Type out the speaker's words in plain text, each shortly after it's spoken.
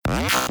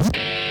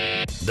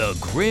The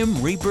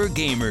Grim Reaper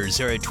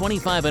Gamers are a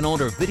 25 and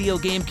older video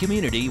game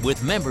community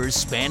with members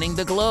spanning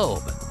the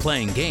globe,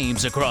 playing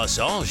games across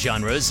all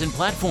genres and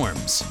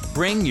platforms.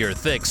 Bring your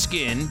thick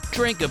skin,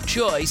 drink of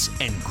choice,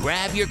 and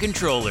grab your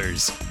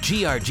controllers.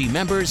 GRG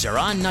members are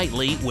on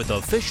nightly with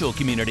official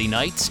community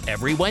nights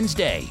every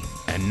Wednesday.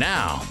 And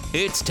now,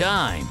 it's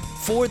time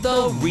for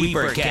the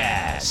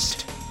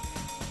Reapercast.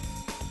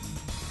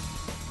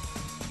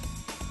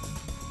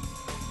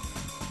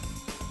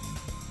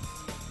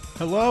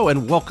 Hello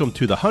and welcome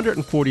to the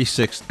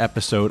 146th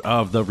episode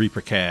of the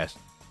Reapercast.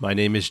 My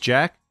name is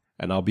Jack,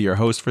 and I'll be your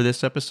host for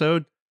this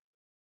episode.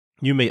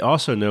 You may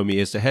also know me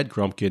as the head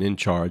grumpkin in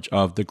charge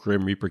of the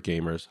Grim Reaper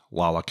Gamers,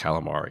 Lala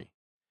Calamari.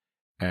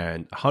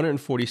 And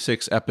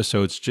 146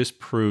 episodes just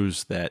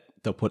proves that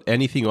they'll put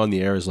anything on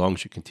the air as long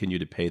as you continue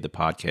to pay the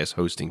podcast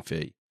hosting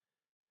fee.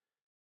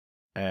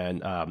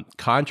 And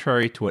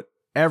contrary to what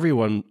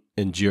everyone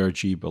in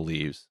GRG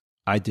believes,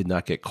 I did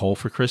not get coal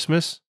for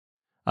Christmas.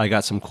 I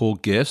got some cool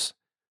gifts.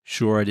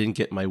 Sure, I didn't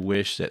get my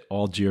wish that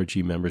all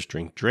GRG members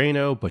drink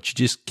Drano, but you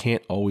just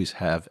can't always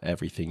have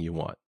everything you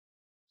want.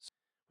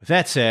 With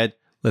that said,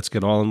 let's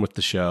get on with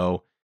the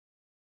show.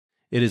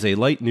 It is a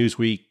light news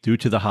week due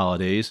to the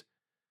holidays.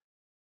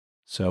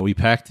 So we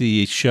packed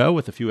the show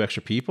with a few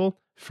extra people.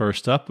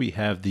 First up, we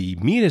have the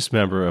meanest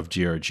member of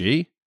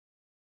GRG,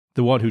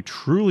 the one who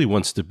truly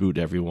wants to boot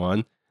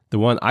everyone, the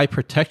one I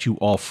protect you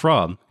all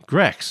from,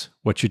 Grex.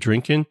 What you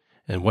drinking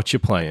and what you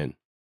playing?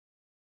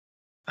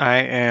 I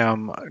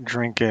am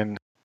drinking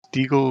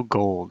Stiegl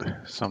Gold,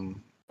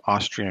 some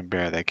Austrian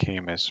beer that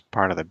came as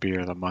part of the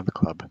Beer of the Month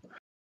Club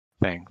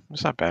thing.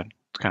 It's not bad.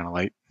 It's kind of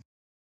light.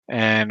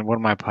 And what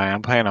am I playing?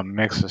 I'm playing a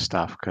mix of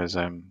stuff because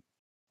I'm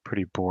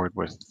pretty bored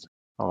with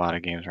a lot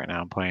of games right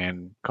now. I'm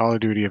playing Call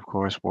of Duty, of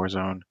course,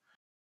 Warzone,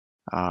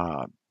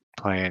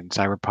 playing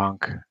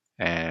Cyberpunk,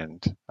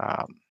 and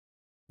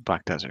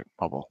Black Desert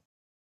Mobile.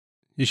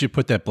 You should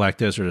put that Black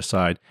Desert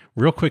aside.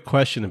 Real quick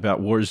question about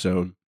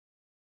Warzone.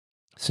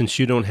 Since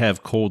you don't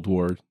have Cold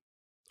War,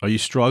 are you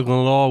struggling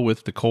at all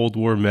with the Cold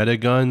War meta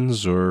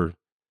guns, or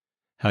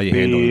how you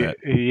handling that?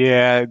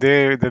 Yeah,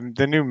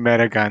 the new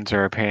meta guns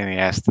are a pain in the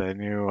ass. The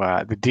new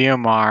the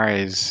DMR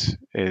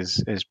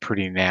is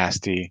pretty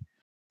nasty,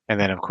 and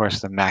then of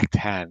course the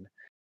MAC-10.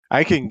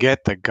 I can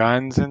get the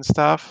guns and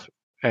stuff,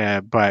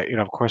 but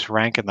of course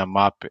ranking them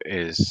up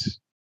is,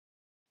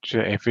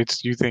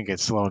 if you think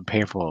it's slow and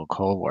painful in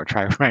Cold War,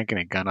 try ranking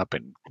a gun up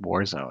in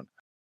Warzone.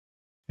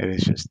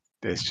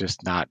 It's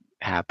just not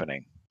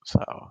happening.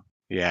 So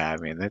yeah, I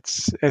mean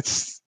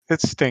it's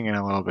stinging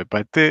a little bit,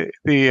 but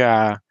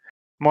the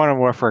Modern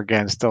Warfare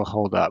again still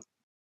hold up.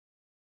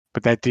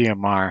 But that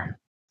DMR,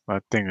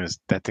 that thing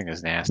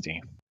is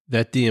nasty.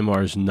 That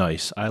DMR is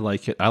nice. I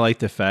like it. I like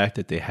the fact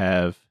that they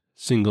have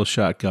single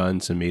shot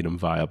guns and made them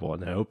viable,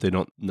 and I hope they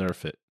don't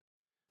nerf it.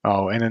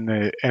 Oh, and then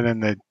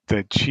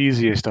the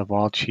cheesiest of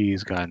all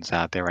cheese guns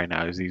out there right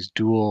now is these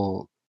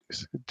dual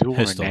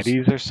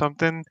Renettis or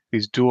something.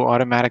 These dual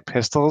automatic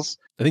pistols.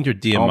 I think they're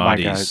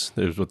Diamatis.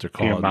 That's what they're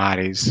called.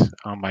 Diamatis.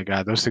 Oh my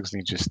god, those things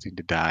just need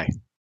to die.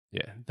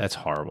 Yeah, that's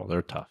horrible.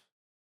 They're tough.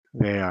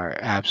 They are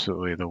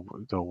absolutely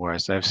the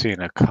worst. I've seen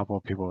a couple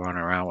of people run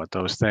around with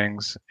those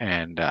things,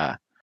 and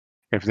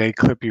if they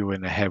clip you in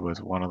the head with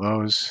one of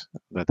those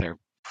that they're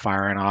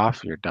firing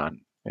off, you're done.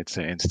 It's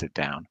an instant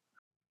down.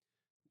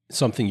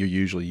 Something you're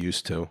usually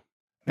used to.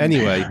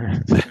 Anyway.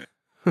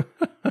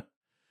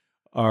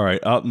 All right,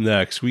 up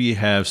next, we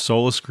have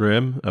Solus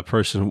Grim, a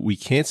person we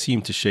can't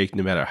seem to shake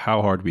no matter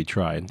how hard we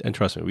try. And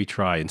trust me, we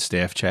try in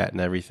staff chat and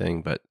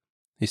everything, but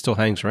he still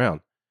hangs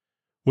around.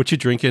 What you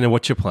drinking and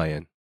what you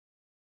playing?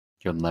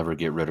 You'll never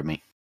get rid of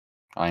me.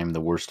 I am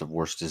the worst of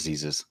worst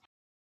diseases.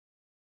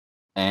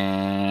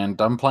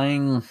 And I'm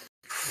playing,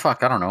 I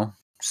don't know,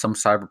 some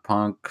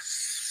Cyberpunk,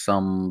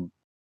 some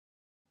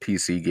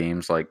PC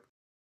games, like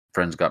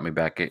friends got me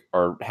back,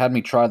 or had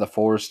me try The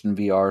Forest in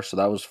VR, so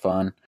that was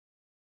fun.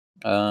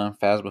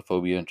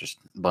 Phasmophobia, just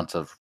a bunch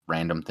of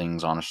random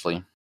things,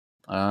 honestly.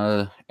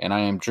 And I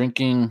am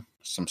drinking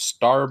some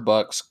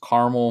Starbucks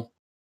caramel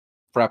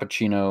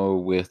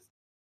frappuccino with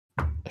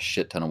a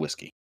shit ton of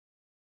whiskey.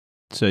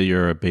 So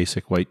you're a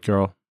basic white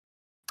girl?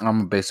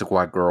 I'm a basic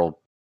white girl.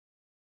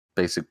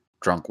 Basic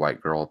drunk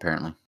white girl,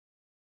 apparently.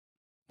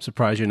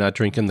 Surprised you're not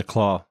drinking the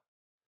Claw.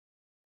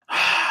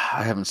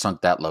 I haven't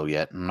sunk that low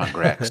yet. I'm not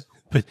Grex.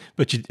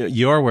 but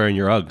you are wearing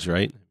your Uggs,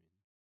 right?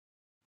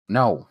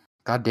 No.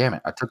 God damn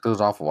it. I took those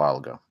off a while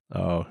ago.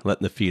 Oh,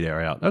 letting the feet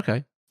air out.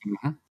 Okay.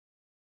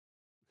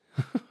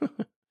 Mm-hmm.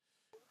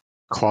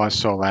 Claws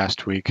saw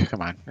last week.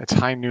 Come on. It's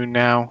high noon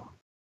now.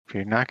 If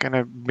you're not going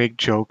to make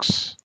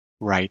jokes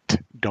right,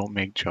 don't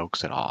make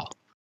jokes at all.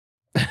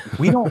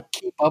 We don't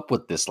keep up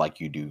with this like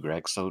you do,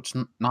 Greg, so it's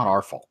not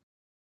our fault.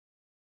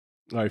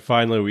 All right,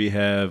 finally, we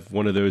have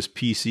one of those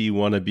PC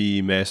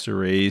wannabe Master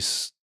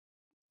Race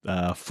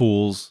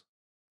fools.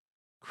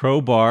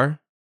 Crowbar.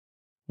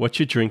 What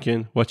you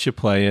drinking? What you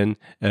playing?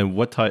 And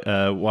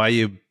why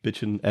you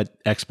bitching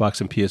at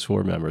Xbox and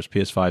PS4 members,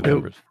 PS5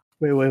 members?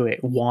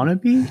 Wait.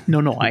 Wannabe?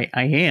 No, I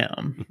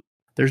am.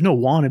 there's no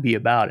wannabe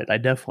about it. I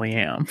definitely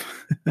am.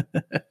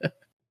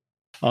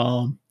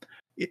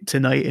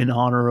 Tonight, in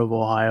honor of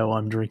Ohio,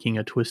 I'm drinking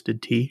a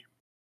twisted tea.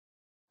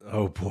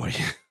 Oh boy.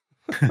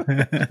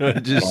 I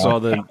just saw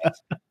the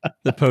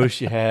post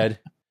you had.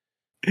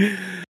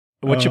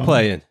 What you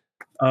playing?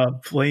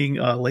 Playing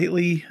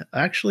lately,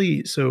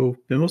 actually, so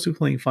been mostly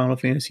playing Final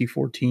Fantasy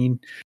 14,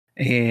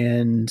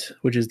 and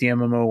which is the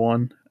MMO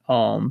one.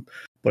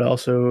 But I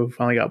also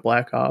finally got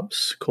Black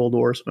Ops Cold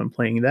War, so I've been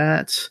playing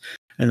that.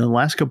 And then the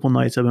last couple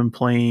nights I've been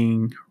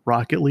playing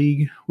Rocket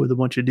League with a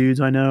bunch of dudes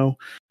I know,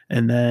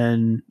 and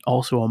then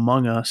also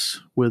Among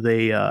Us with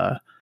a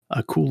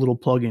cool little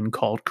plugin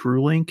called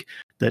CrewLink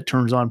that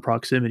turns on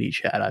proximity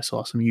chat. I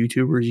saw some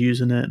YouTubers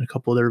using it and a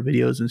couple of their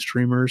videos and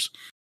streamers,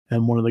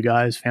 and one of the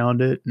guys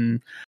found it,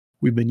 and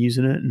we've been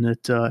using it, and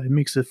it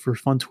makes it for a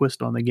fun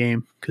twist on the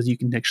game because you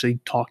can actually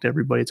talk to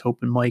everybody. It's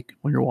open mic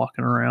when you're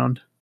walking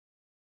around.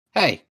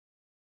 Hey,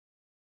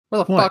 where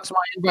the fuck's my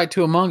invite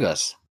to Among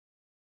Us?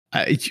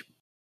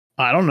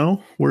 I don't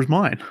know. Where's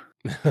mine?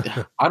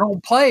 I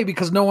don't play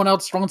because no one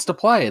else wants to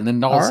play, and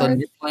then all of a sudden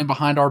you're playing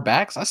behind our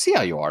backs. I see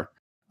how you are.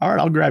 All right,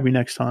 I'll grab you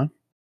next time.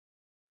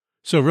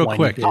 So real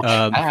quick,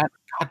 God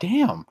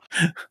damn.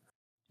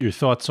 Your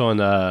thoughts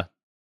on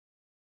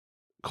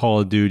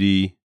Call of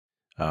Duty,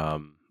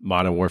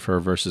 Modern Warfare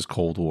versus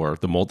Cold War?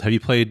 Have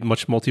you played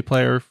much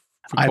multiplayer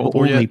for Cold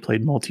War yet? I've only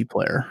played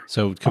multiplayer.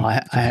 So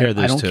compare those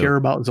two. I don't care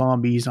about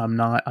zombies. I'm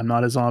not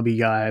a zombie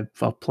guy.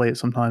 I'll play it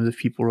sometimes if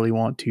people really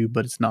want to,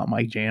 but it's not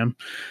my jam.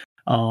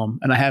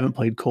 And I haven't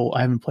played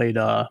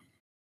Warzone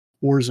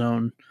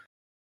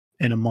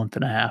in a month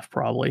and a half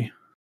probably.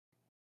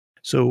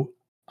 So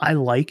I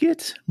like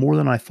it more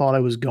than I thought I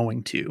was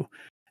going to.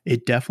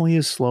 It definitely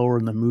is slower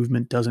and the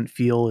movement doesn't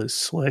feel as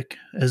slick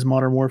as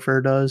Modern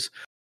Warfare does.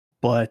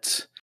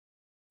 But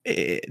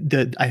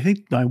I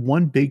think my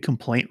one big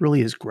complaint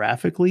really is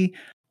graphically,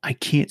 I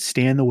can't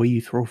stand the way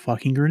you throw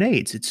fucking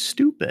grenades. It's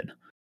stupid.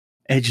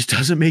 It just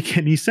doesn't make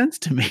any sense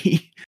to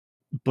me.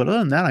 But other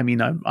than that, I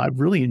mean, I'm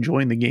really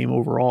enjoying the game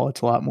overall.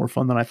 It's a lot more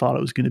fun than I thought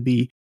it was going to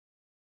be.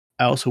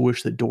 I also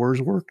wish that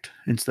doors worked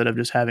instead of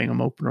just having them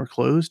open or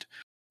closed.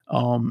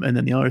 And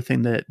then the other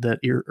thing that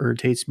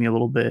irritates me a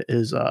little bit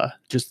is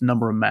just the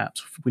number of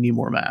maps. We need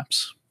more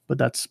maps, but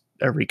that's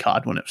every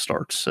COD when it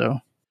starts. So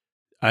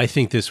I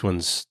think this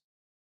one's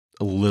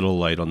a little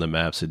light on the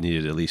maps. It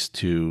needed at least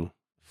 2-4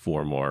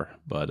 more.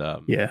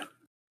 But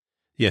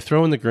yeah,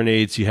 throwing the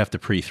grenades, you have to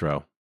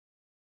pre-throw.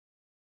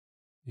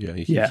 Yeah,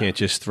 you can't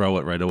just throw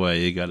it right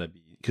away. You gotta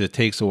because it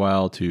takes a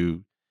while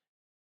to,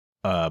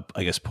 I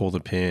guess, pull the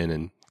pin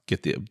and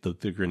get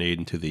the grenade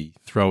into the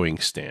throwing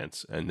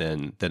stance, and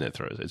then it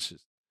throws. It's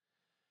just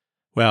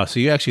wow.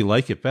 So you actually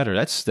like it better?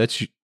 That's.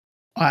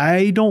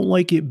 I don't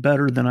like it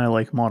better than I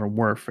like Modern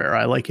Warfare.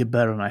 I like it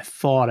better than I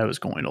thought I was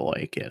going to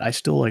like it. I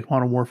still like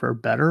Modern Warfare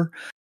better,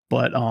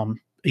 but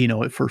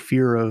for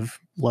fear of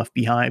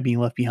being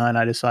left behind,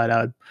 I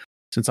decided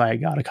since I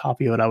got a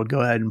copy of it, I would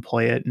go ahead and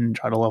play it and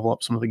try to level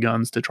up some of the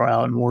guns to try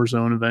out in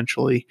Warzone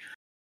eventually.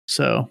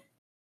 So,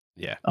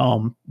 yeah.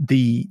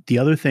 The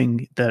other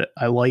thing that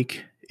I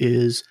like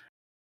is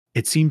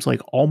it seems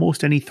like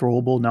almost any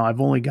throwable. Now I've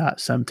only got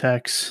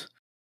Semtex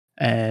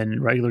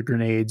and regular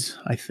grenades,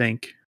 I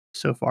think,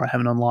 so far. I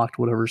haven't unlocked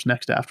whatever's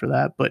next after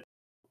that, but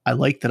I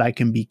like that I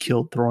can be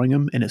killed throwing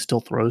them and it still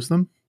throws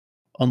them.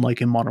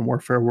 Unlike in Modern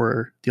Warfare,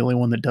 where the only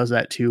one that does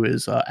that too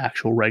is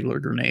actual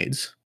regular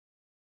grenades.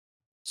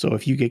 So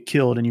if you get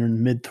killed and you're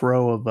in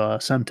mid-throw of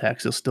Semtex,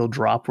 it'll still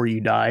drop where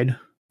you died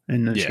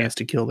and a chance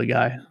to kill the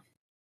guy.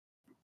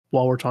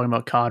 While we're talking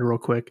about COD real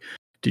quick,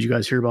 did you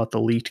guys hear about the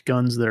leaked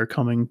guns that are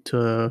coming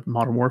to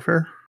Modern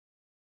Warfare?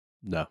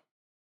 No.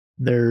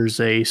 There's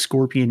a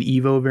Scorpion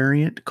Evo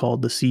variant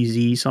called the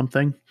CZ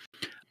something,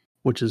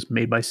 which is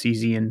made by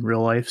CZ in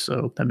real life,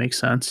 so that makes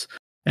sense.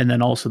 And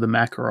then also the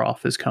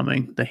Makarov is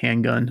coming, the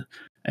handgun.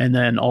 And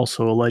then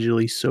also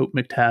allegedly Soap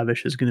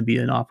McTavish is going to be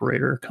an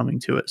operator coming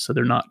to it. So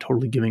they're not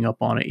totally giving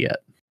up on it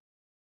yet.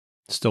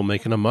 Still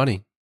making them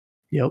money.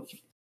 Yep.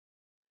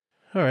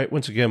 All right.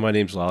 Once again, my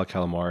name's Lala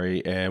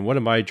Calamari. And what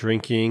am I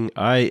drinking?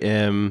 I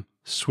am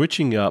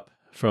switching up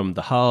from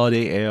the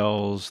holiday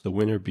ales, the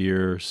winter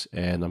beers,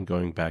 and I'm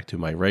going back to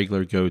my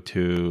regular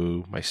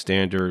go-to, my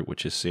standard,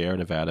 which is Sierra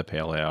Nevada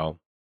Pale Ale.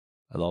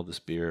 I love this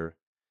beer.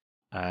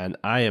 And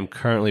I am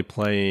currently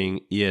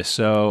playing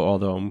ESO,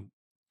 although I'm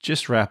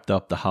just wrapped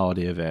up the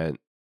holiday event,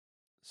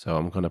 so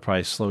I'm going to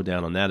probably slow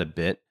down on that a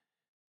bit.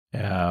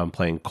 I'm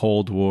playing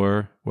Cold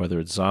War, whether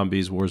it's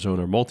zombies, Warzone,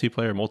 or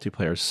multiplayer.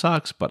 Multiplayer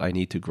sucks, but I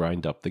need to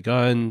grind up the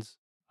guns.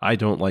 I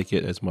don't like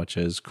it as much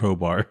as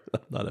Crowbar.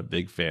 I'm not a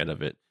big fan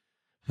of it.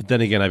 But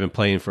then again, I've been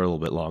playing for a little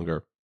bit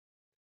longer.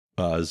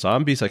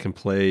 Zombies, I can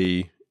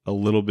play a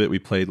little bit. We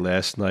played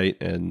last night,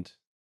 and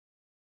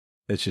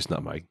it's just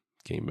not my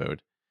game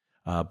mode.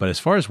 But as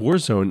far as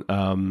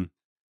Warzone,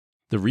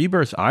 the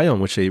Rebirth Ion,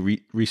 which they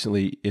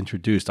recently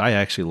introduced, I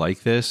actually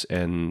like this,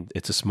 and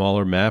it's a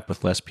smaller map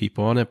with less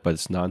people on it, but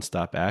it's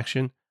nonstop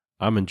action.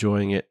 I'm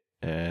enjoying it,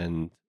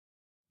 and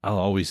I'm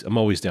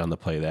always down to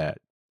play that.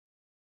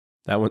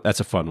 That's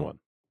a fun one.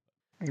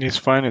 It's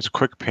fun. It's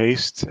quick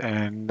paced,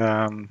 and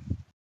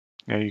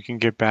you can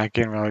get back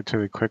in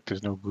relatively quick.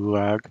 There's no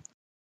gulag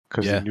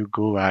because Yeah. the new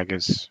gulag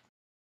is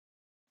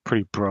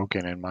pretty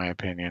broken, in my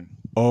opinion.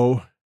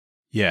 Oh,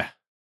 yeah.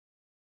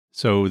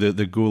 So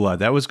the Gulag,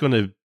 that was going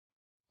to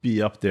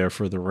be up there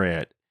for the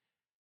rant.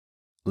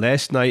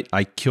 Last night,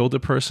 I killed a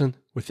person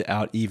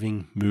without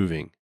even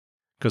moving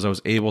because I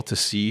was able to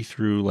see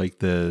through like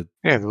the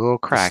Yeah, the little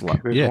crack.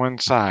 There's yeah. one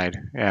side.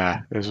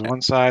 Yeah, there's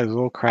one side. There's a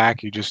little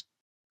crack. You just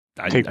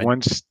take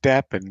one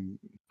step and.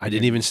 I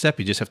didn't even step.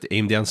 You just have to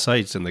aim down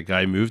sights, and the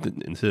guy moved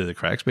into the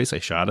crack space. I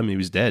shot him. He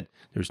was dead.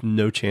 There's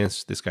no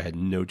chance. This guy had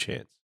no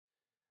chance.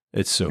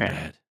 It's so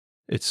bad.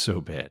 It's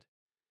so bad.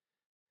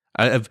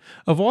 Of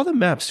all the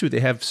maps too, they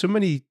have so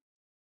many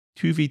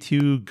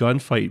 2v2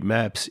 gunfight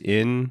maps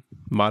in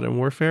Modern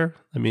Warfare.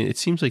 I mean, it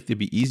seems like it'd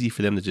be easy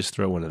for them to just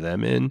throw one of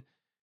them in.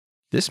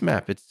 This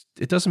map, it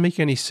doesn't make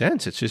any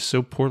sense. It's just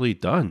so poorly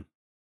done.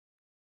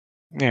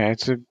 Yeah,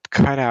 it's a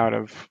cutout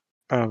of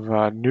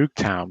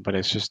Nuketown, but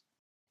it's just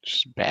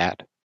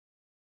bad.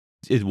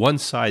 One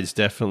side is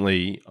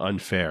definitely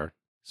unfair.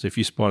 So if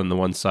you spawn on the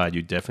one side,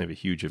 you definitely have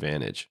a huge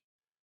advantage.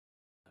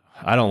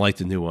 I don't like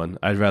the new one.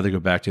 I'd rather go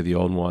back to the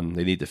old one.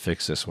 They need to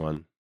fix this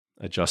one.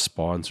 Adjust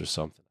spawns or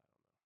something.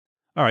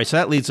 All right, so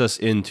that leads us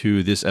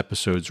into this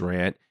episode's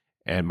rant.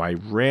 And my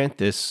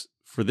rant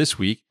for this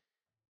week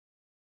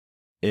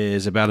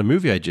is about a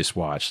movie I just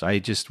watched. I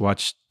just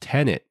watched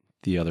Tenet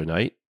the other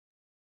night.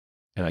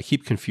 And I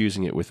keep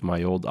confusing it with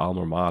my old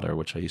alma mater,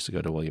 which I used to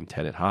go to William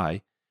Tenet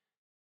High.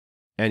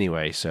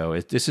 Anyway, so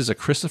this is a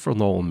Christopher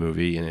Nolan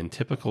movie. And in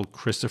typical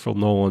Christopher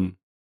Nolan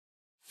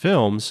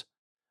films,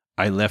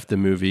 I left the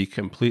movie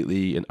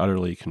completely and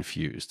utterly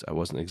confused. I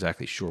wasn't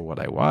exactly sure what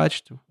I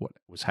watched, what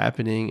was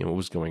happening, and what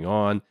was going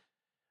on.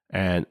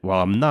 And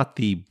while I'm not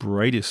the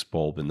brightest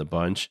bulb in the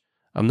bunch,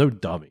 I'm no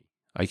dummy.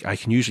 I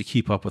can usually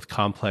keep up with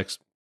complex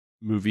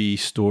movie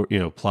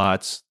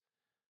plots.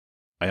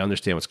 I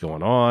understand what's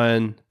going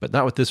on, but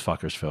not with this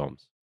fucker's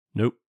films.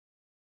 Nope.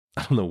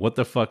 I don't know what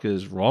the fuck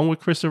is wrong with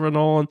Christopher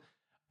Nolan.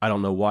 I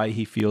don't know why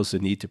he feels the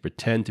need to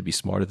pretend to be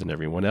smarter than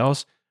everyone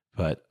else.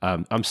 But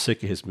I'm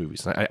sick of his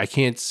movies. I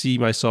can't see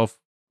myself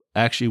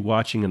actually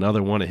watching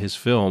another one of his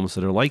films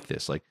that are like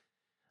this. Like,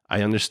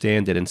 I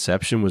understand that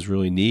Inception was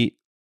really neat,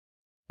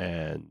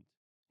 and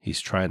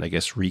he's trying, I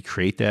guess,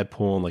 recreate that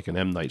poem like an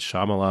M. Night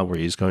Shyamalan, where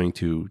he's going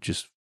to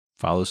just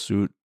follow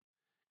suit,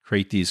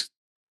 create these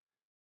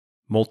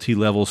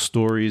multi-level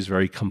stories,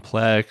 very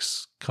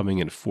complex, coming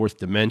in fourth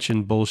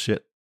dimension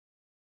bullshit.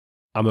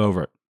 I'm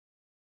over it.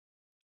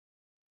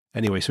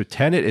 Anyway, so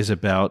Tenet is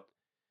about.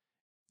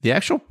 The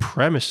actual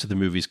premise of the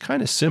movie is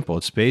kind of simple.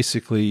 It's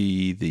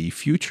basically the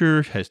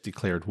future has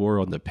declared war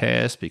on the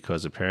past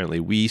because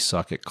apparently we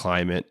suck at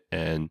climate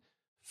and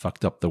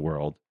fucked up the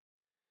world.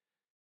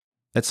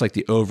 That's like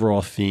the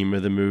overall theme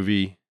of the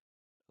movie.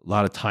 A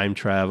lot of time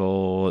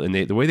travel. And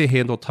the way they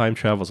handle time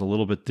travel is a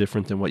little bit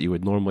different than what you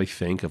would normally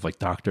think of, like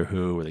Doctor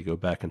Who, where they go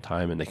back in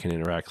time and they can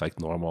interact like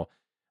normal.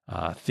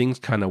 Things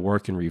kind of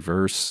work in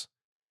reverse.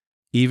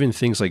 Even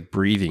things like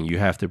breathing, you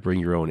have to bring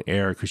your own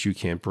air because you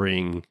can't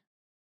breathe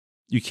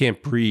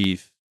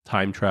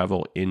time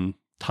travel in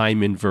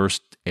time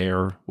inversed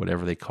air,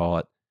 whatever they call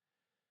it.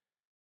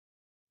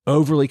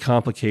 Overly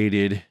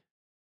complicated,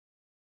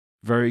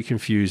 very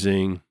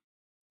confusing.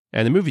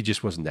 And the movie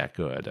just wasn't that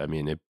good. I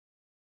mean, it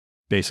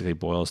basically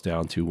boils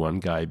down to one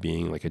guy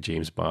being like a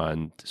James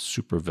Bond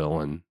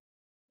supervillain,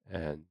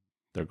 and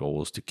their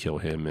goal is to kill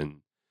him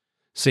and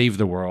save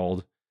the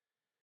world.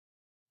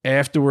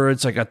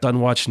 Afterwards, I got done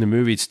watching the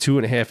movie. It's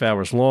 2.5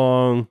 hours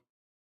long.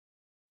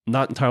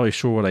 Not entirely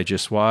sure what I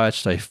just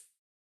watched. I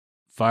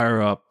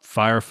fire up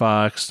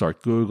Firefox,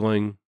 start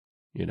Googling,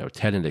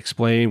 Tenet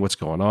Explain, what's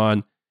going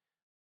on.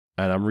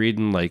 And I'm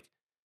reading like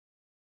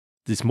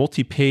this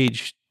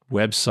multi-page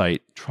website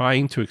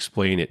trying to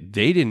explain it.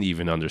 They didn't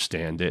even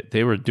understand it.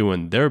 They were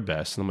doing their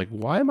best. And I'm like,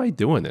 why am I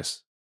doing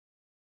this?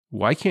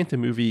 Why can't the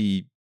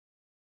movie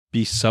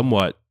be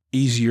somewhat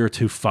easier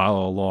to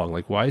follow along?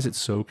 Like, why is it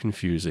so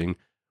confusing?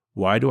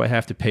 Why do I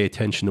have to pay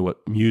attention to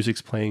what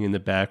music's playing in the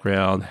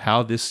background,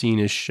 how this scene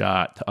is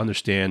shot to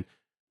understand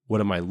what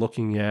am I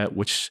looking at?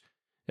 Which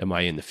am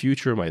I in the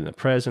future? Am I in the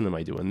present? Am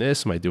I doing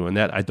this? Am I doing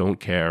that? I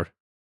don't care.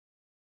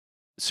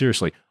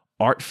 Seriously,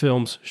 art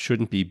films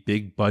shouldn't be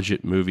big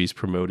budget movies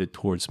promoted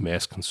towards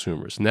mass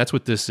consumers. And that's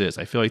what this is.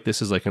 I feel like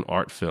this is like an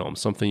art film,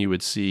 something you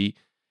would see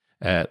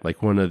at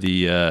like one of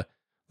the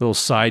little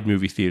side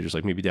movie theaters,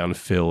 like maybe down in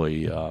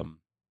Philly,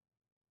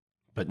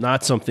 but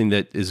not something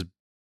that is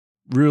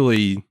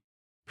really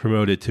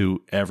promoted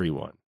to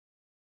everyone.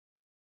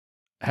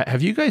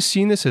 Have you guys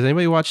seen this? Has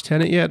anybody watched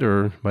Tenet yet,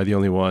 or am I the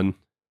only one?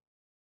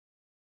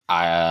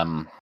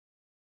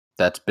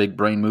 That's big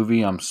brain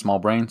movie. I'm small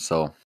brain,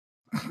 so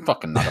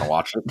fucking not gonna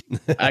watch it.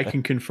 I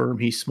can confirm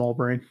he's small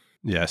brain.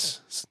 Yes,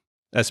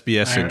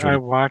 SBS syndrome. I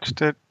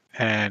watched it,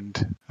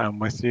 and I'm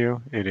with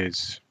you. It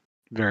is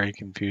very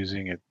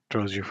confusing. It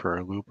throws you for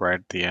a loop right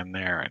at the end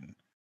there, and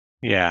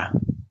yeah,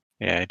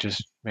 it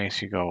just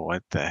makes you go,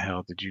 "What the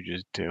hell did you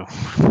just do?"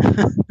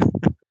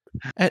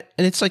 And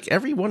it's like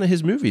every one of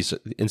his movies.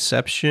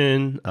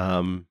 Inception.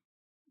 What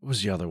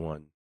was the other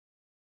one?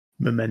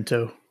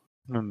 Memento.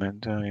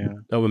 Memento, yeah.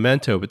 Oh,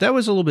 Memento. But that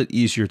was a little bit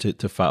easier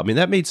to follow. I mean,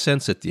 that made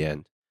sense at the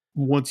end.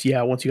 Once you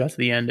got to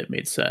the end, it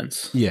made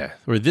sense. Yeah.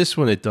 Or this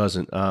one, it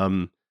doesn't.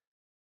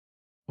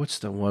 What's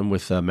the one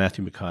with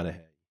Matthew McConaughey?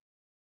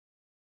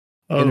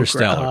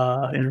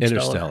 Interstellar.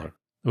 Interstellar.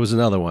 There was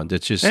another one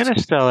that just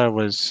Interstellar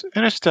was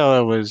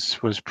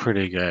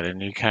pretty good,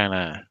 and you kind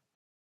of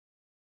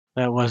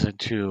that wasn't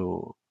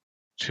too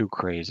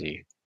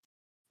crazy.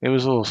 It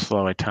was a little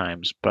slow at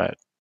times, but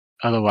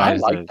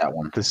otherwise, I like that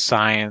one. The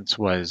science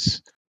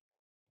was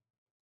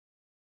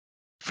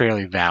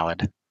fairly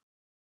valid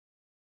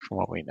from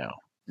what we know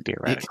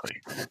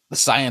theoretically. The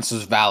science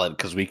is valid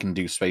because we can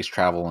do space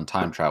travel and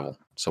time travel,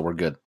 so we're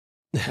good.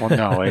 Well,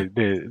 no,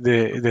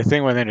 the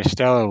thing with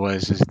Interstellar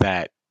is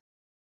that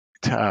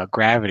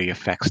gravity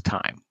affects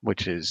time,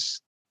 which is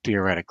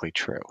theoretically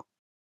true.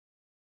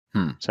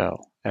 So,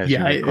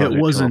 it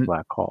wasn't a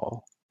black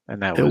hole,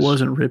 and that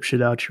wasn't rip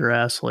shit out your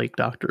ass like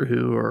Doctor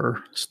Who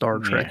or Star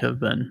Trek have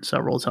been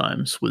several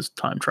times with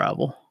time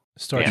travel.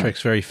 Star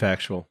Trek's very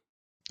factual.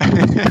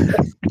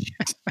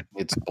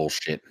 It's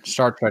bullshit.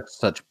 Star Trek's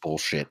such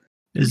bullshit.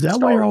 Is that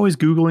why you're always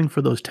Googling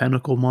for those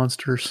tentacle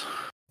monsters?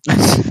 No,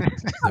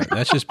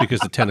 that's just because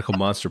the tentacle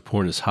monster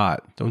porn is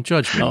hot. Don't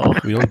judge me. Oh.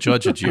 We don't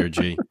judge a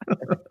GRG.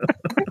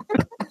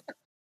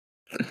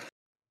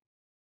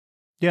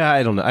 Yeah,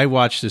 I don't know. I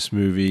watched this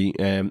movie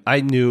and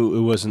I knew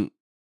it wasn't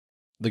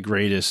the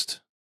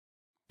greatest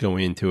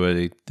going into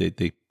it.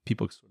 They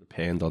people sort of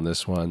panned on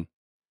this one.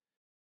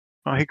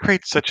 Well, he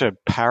creates such a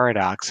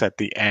paradox at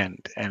the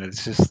end, and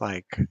it's just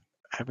like,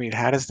 I mean,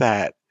 how does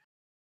that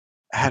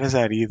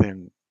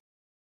even?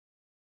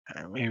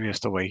 Maybe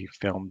it's the way he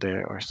filmed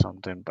it or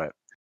something, but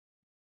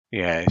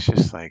yeah, it's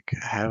just like,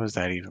 how is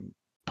that even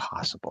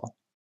possible?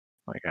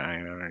 Like, I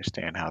don't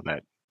understand how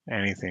that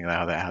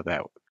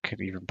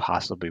could even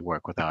possibly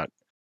work without.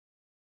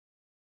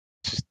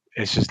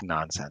 It's just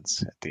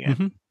nonsense at the end.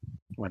 Mm-hmm.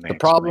 When the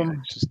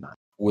problem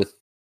with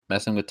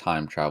messing with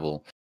time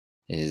travel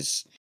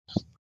is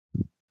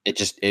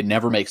it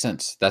never makes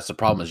sense. That's the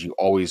problem. Is you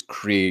always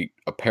create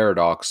a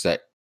paradox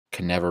that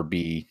can never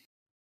be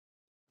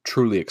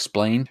truly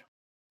explained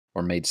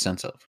or made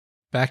sense of.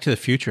 Back to the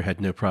Future had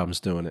no problems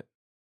doing it.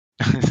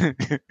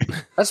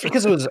 That's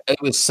because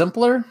it was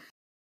simpler,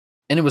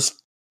 and it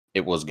was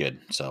good.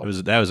 So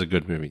that was a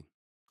good movie.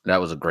 That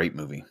was a great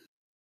movie.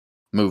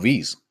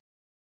 Movies.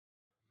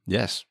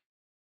 Yes.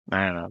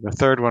 I don't know. The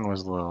third one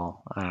was a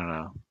little. I don't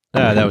know.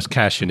 That was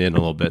cashing in a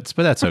little bit,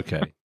 but that's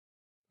okay. I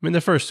mean,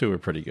 the first two were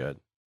pretty good.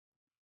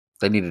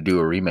 They need to do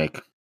a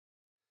remake.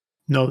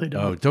 No, they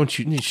don't. Oh, don't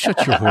you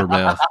shut your whore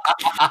mouth?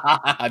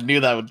 I knew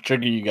that would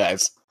trigger you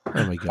guys.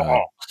 Oh my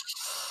god.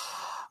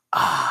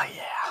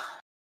 Yeah.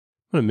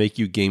 I'm gonna make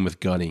you game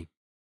with Gunny.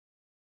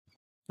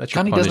 That's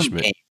your Gunny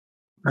punishment.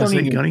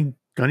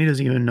 Gunny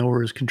doesn't even know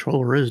where his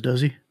controller is,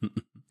 does he? But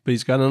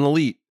he's got an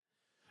Elite.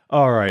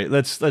 All right,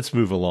 let's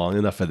move along.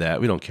 Enough of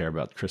that. We don't care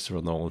about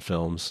Christopher Nolan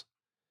films.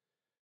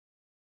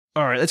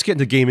 All right, let's get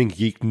into gaming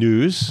geek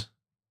news.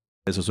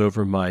 This was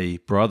over my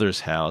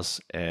brother's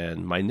house,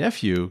 and my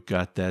nephew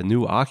got that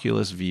new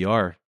Oculus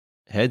VR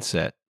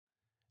headset,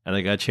 and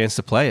I got a chance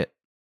to play it.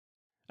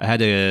 I had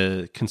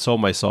to console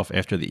myself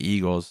after the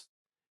Eagles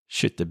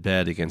shit the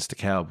bed against the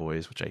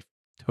Cowboys, which I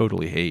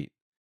totally hate.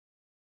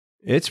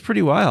 It's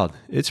pretty wild.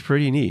 It's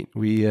pretty neat.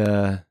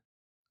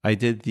 I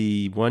did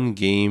the one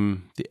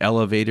game, the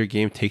elevator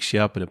game, takes you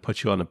up and it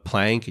puts you on a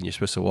plank, and you're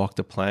supposed to walk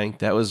the plank.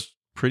 That was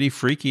pretty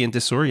freaky and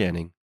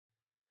disorienting.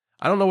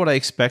 I don't know what I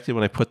expected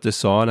when I put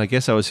this on. I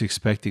guess I was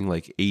expecting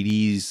like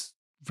 80s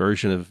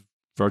version of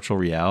virtual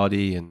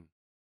reality, and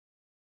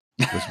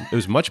it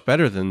was much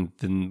better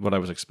than what I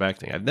was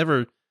expecting. I've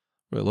never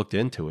really looked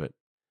into it.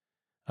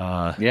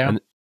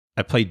 And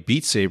I played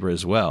Beat Saber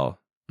as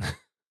well.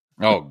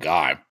 Oh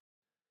God.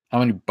 How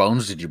many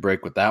bones did you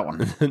break with that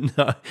one?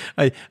 No,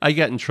 I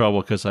got in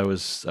trouble because I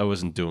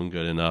wasn't doing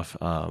good enough.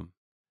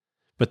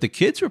 But the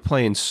kids were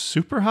playing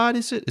Super Hot.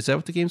 Is that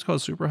what the game's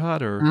called? Super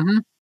Hot? Or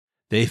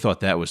they thought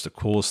that was the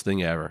coolest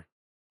thing ever.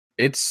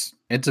 It's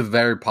a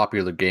very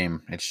popular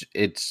game.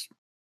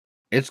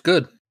 It's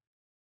good.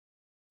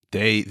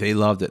 They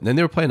loved it. And then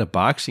they were playing a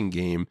boxing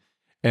game,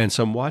 and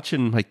so I'm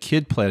watching my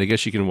kid play it. I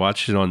guess you can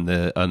watch it on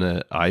the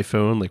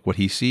iPhone, like what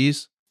he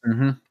sees,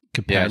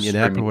 companion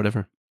app or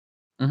whatever.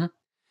 Mm-hmm.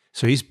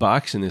 So he's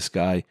boxing this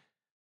guy,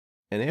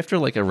 and after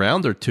like a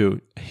round or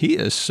two, he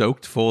is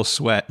soaked full of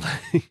sweat.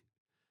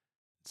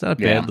 It's not a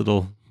bad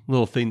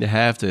little thing to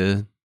have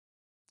to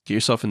get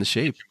yourself into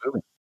shape.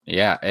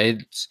 Yeah,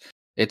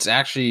 it's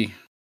actually.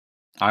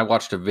 I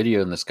watched a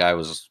video, and this guy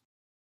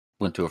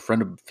went to a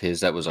friend of his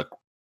that was a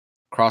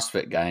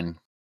CrossFit guy, and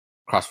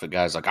CrossFit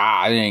guy's like,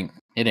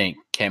 it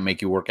can't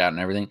make you work out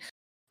and everything.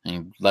 And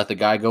he let the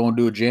guy go and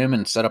do a gym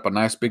and set up a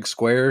nice big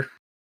square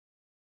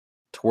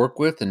to work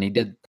with, and he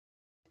did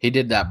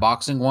that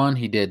boxing one.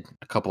 He did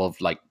a couple of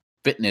like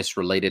fitness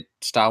related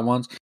style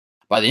ones.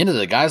 By the end of it,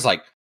 the guy's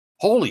like,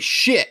 holy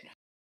shit,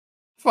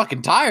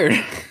 fucking tired.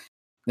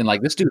 And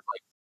like this dude's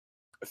like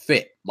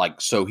fit.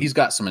 Like, so he's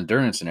got some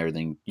endurance and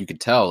everything. You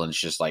could tell, and it's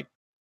just like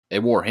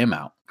it wore him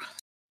out.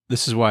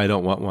 This is why I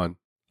don't want one.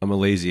 I'm a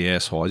lazy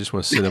asshole. I just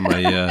want to sit on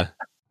my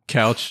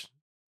couch,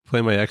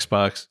 play my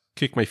Xbox,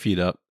 kick my feet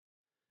up.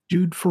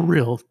 Dude, for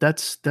real,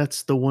 that's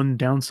the one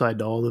downside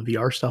to all the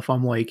VR stuff.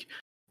 I'm like,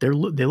 they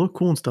look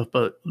cool and stuff,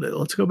 but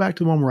let's go back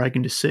to the one where I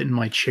can just sit in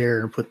my chair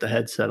and put the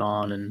headset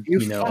on, and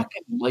You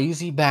fucking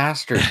lazy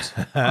bastards.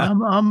 I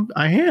am.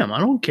 I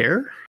don't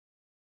care.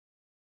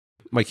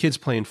 My kids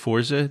playing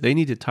Forza, they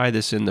need to tie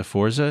this into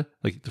Forza,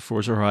 like the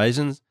Forza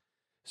Horizons,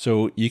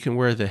 so you can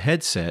wear the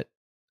headset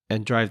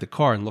and drive the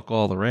car and look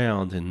all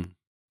around. And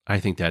I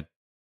think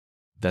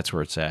that's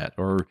where it's at.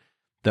 Or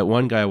that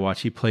one guy I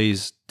watch, he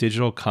plays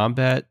Digital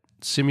Combat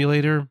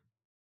Simulator,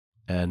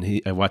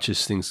 and I watch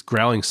his things,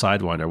 Growling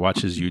Sidewinder. I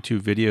watch his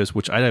YouTube videos,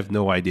 which I have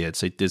no idea.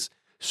 It's like this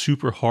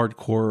super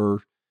hardcore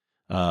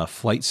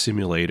flight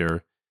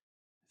simulator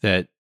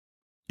that,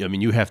 I mean,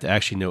 you have to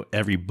actually know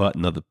every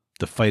button of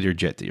the fighter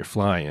jet that you're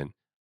flying.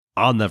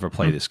 I'll never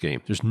play this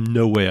game. There's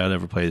no way I'll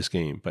ever play this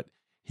game. But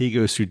he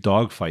goes through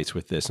dogfights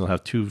with this, and he'll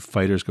have two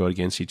fighters go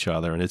against each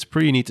other, and it's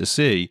pretty neat to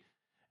see.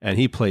 And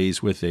he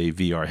plays with a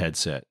VR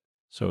headset.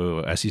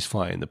 So as he's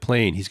flying the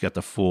plane, he's got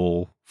the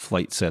full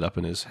flight set up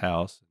in his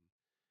house.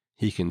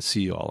 He can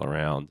see all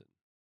around.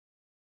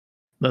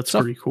 That's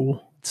pretty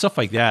cool. Stuff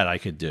like that I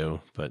could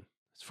do. But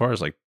as far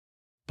as like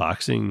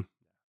boxing,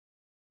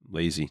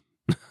 lazy.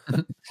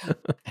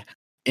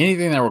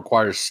 Anything that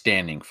requires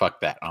standing,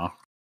 fuck that, huh?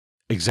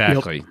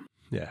 Exactly. Yep.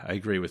 Yeah, I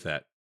agree with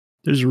that.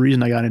 There's a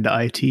reason I got into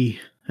IT,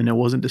 and it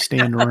wasn't to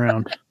stand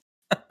around.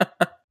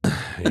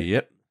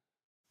 Yep.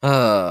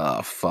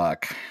 Oh,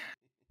 fuck.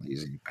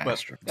 Lazy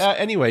bastards.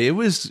 Anyway, I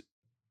was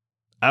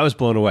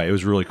blown away. It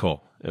was really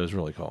cool. I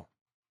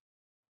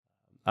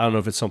don't know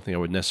if it's something I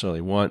would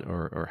necessarily want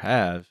or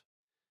have,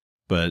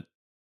 but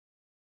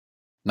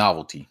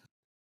Novelty.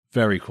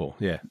 very cool.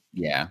 Yeah.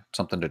 Yeah,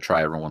 something to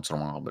try every once in a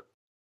while, but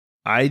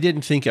I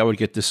didn't think I would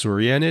get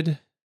disoriented,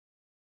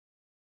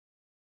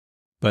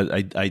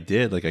 but I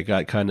did. Like, I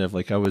got kind of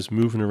like, I was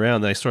moving around,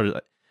 and I started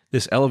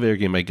this elevator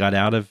game. I got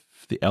out of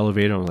the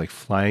elevator, and I was like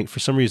flying. For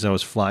some reason, I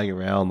was flying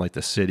around like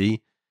the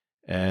city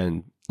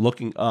and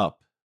looking up.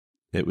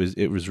 It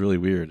was really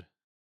weird.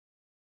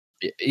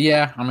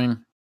 yeah, I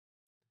mean,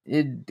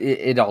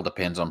 it all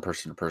depends on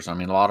person to person. I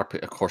mean,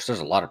 of course, there's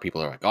a lot of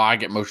people that are like, oh, I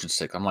get motion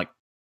sick. I'm like,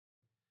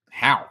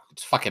 how?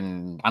 It's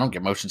fucking, I don't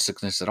get motion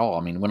sickness at all.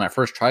 I mean, when I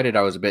first tried it,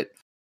 I was a bit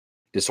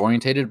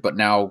disorientated, but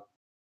now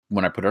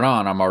when I put it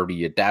on, I'm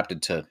already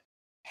adapted to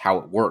how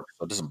it works.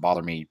 So it doesn't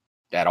bother me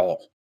at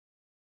all.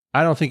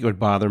 I don't think it would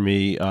bother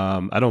me.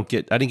 I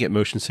didn't get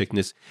motion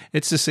sickness.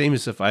 It's the same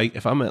as if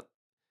I'm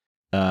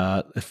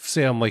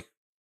say I'm like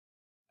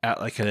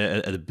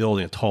at a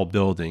building, a tall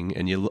building,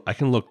 and I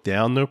can look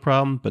down, no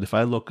problem. But if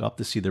I look up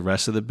to see the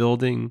rest of the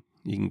building,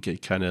 you can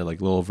get kind of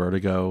like a little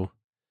vertigo.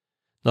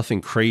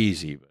 Nothing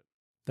crazy, but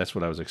that's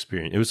what I was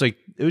experiencing.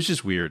 It was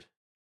just weird.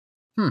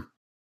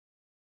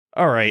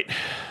 All right,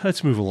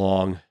 let's move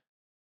along.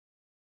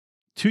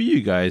 Two of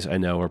you guys I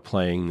know are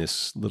playing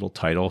this little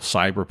title,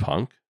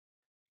 Cyberpunk.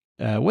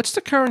 What's the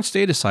current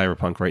state of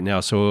Cyberpunk right now?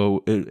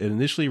 So it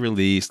initially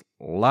released,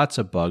 lots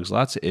of bugs,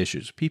 lots of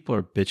issues. People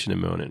are bitching and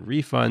moaning,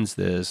 refunds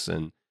this,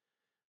 and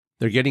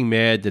they're getting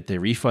mad that they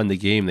refund the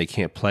game, they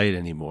can't play it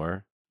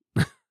anymore.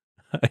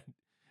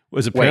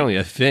 Was apparently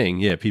a thing.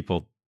 Yeah,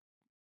 people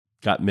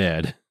got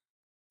mad.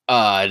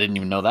 I didn't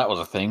even know that was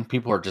a thing.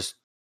 People are just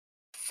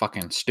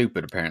fucking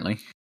stupid, apparently.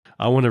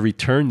 I want to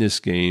return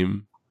this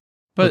game,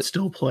 but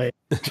still play.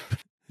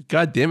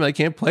 God damn it, I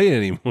can't play it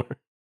anymore.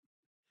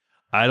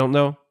 I don't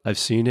know. I've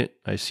seen it.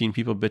 I've seen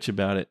people bitch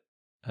about it.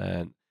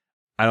 And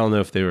I don't know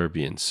if they were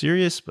being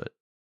serious, but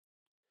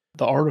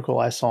the article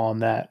I saw on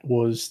that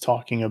was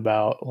talking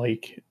about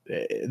like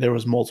there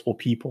was multiple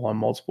people on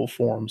multiple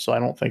forums. So I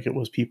don't think it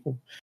was people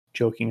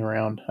joking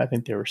around. I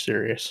think they were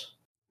serious.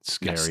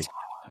 Scary.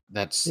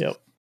 Yep.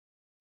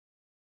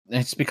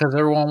 It's because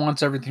everyone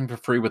wants everything for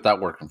free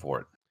without working for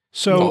it.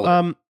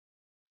 So,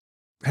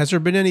 has there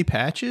been any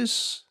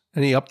patches?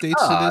 Any updates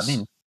to this? I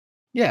mean,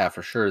 yeah,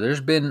 for sure.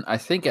 There's been, I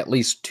think, at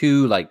least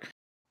 2 like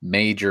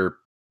major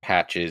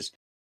patches.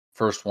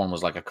 First one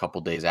was like a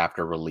couple days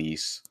after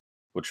release,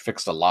 which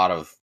fixed a lot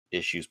of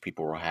issues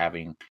people were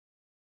having.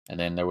 And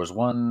then there was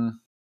one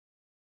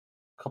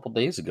a couple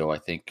days ago, I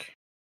think.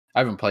 I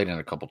haven't played in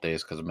a couple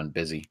days because I've been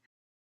busy.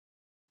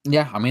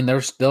 Yeah, I mean,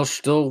 they're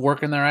still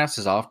working their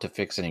asses off to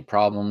fix any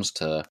problems,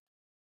 to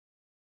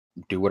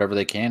do whatever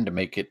they can to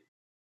make it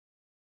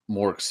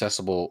more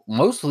accessible,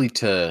 mostly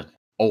to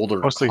older.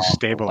 Mostly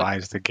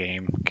stabilize the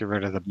game, get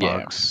rid of the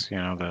bugs,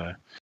 the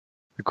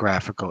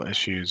graphical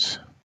issues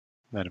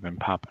that have been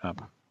popping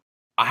up.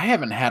 I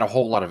haven't had a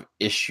whole lot of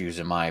issues,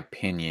 in my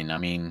opinion. I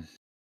mean,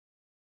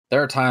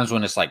 there are times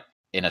when it's like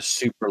in a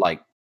super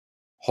like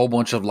whole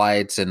bunch of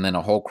lights and then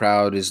a whole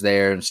crowd is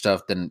there and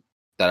stuff, then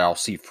that I'll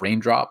see frame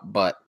drop,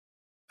 but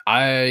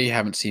I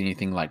haven't seen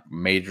anything like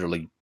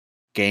majorly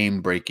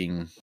game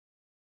breaking,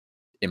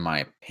 in my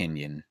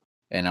opinion.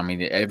 And I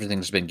mean,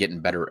 everything's been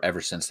getting better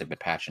ever since they've been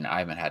patching. I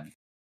haven't had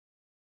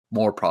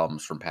more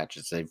problems from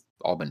patches. They've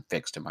all been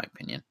fixed, in my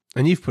opinion.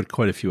 And you've put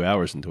quite a few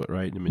hours into it,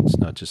 right? I mean, it's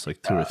not just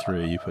like 2 or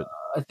 3. You put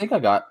I think I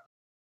got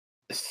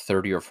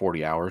 30 or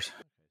 40 hours.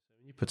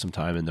 you put some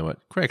time into it.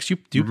 Correct. Do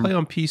you play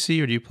on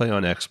PC or do you play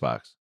on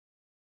Xbox?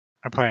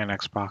 I play on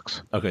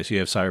Xbox. Okay, so you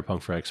have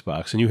Cyberpunk for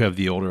Xbox, and you have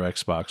the older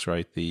Xbox,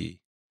 right? The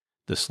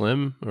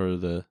Slim or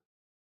the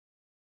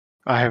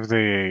I have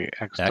the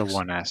X? the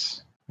One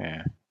S.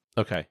 Yeah.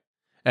 Okay.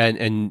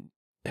 And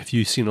have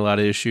you seen a lot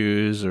of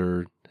issues,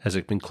 or has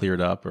it been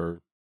cleared up,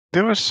 or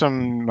There was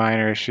some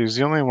minor issues.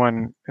 The only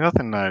one,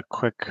 nothing. A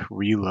quick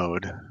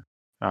reload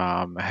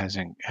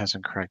hasn't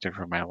corrected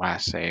for my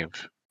last save.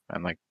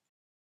 And like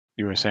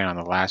you were saying on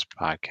the last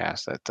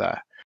podcast,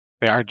 that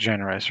they are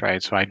generous,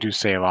 right? So I do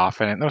save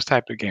often, and those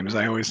type of games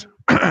I always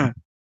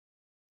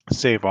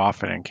save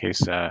often in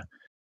case I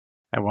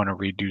want to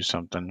redo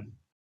something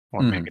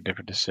or make a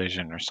different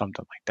decision or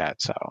something like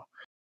that. So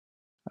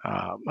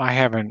I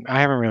haven't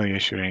really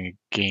issued any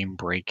game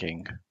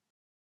breaking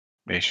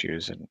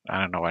issues, and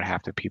I don't know what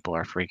half the people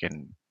are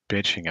freaking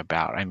bitching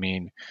about. I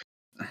mean,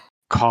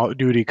 Call of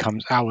Duty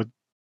comes out with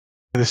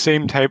the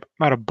same type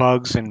amount of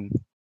bugs, and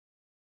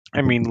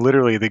I mean,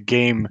 literally, the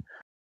game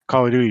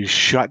Call of Duty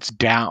shuts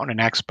down an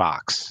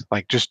Xbox,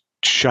 like just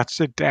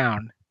shuts it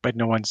down, but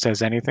no one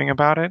says anything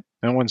about it.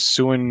 No one's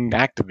suing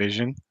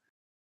Activision.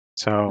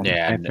 So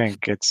Yeah,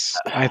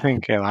 I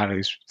think a lot of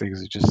these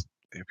things are just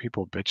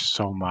people bitch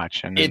so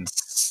much, and then,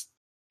 it's,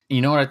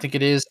 you know what I think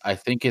it is? I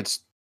think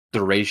it's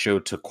the ratio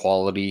to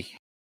quality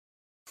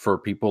for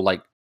people.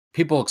 Like,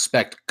 people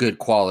expect good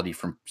quality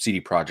from CD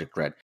Projekt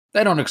Red.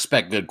 They don't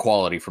expect good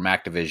quality from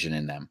Activision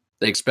in them.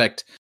 They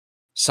expect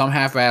some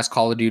half-ass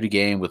Call of Duty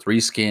game with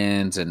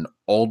reskins and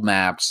old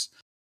maps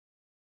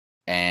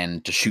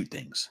and to shoot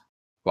things.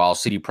 While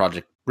CD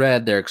Projekt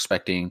Red, they're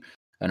expecting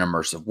an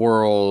immersive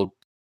world,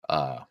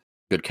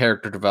 good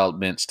character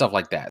development, stuff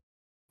like that.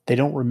 They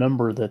don't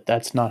remember that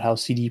that's not how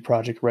CD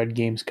Projekt Red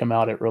games come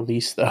out at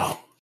release, though.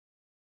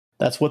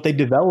 That's what they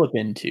develop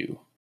into.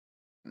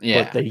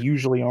 Yeah. But they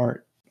usually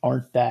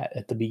aren't that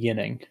at the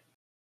beginning.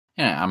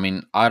 Yeah, I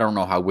mean, I don't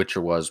know how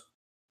Witcher was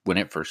when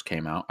it first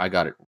came out. I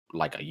got it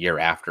like a year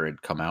after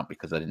it come out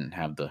because I didn't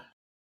have the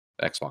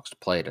Xbox to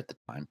play it at the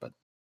time, but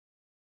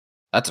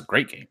that's a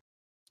great game.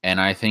 And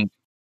I think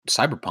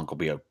Cyberpunk will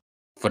be a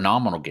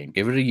phenomenal game.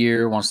 Give it a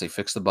year once they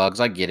fix the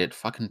bugs. I get it.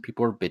 Fucking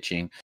people are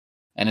bitching.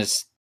 And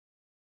it's,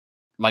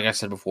 like I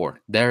said before,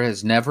 there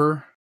has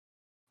never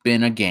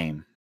been a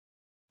game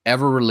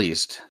ever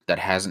released that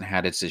hasn't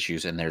had its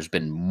issues, and there's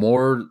been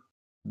more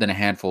than a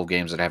handful of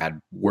games that have had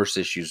worse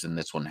issues than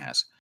this one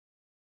has.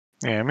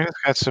 yeah, I mean, it's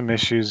got some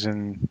issues,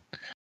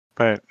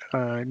 but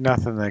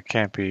nothing that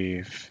can't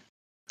be,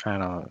 I don't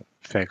know,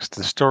 fixed.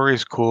 The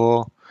story's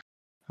cool.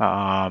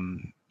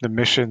 The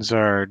missions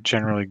are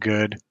generally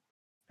good.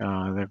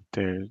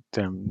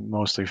 They're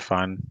mostly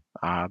fun.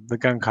 The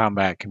gun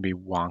combat can be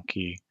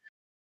wonky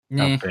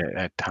a bit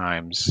at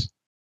times.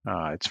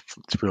 It's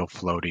real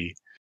floaty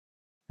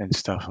and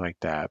stuff like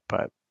that,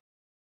 but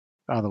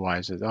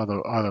otherwise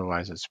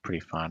it's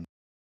pretty fun.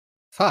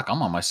 Fuck,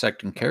 I'm on my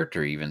second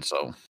character even,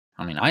 so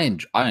I mean, I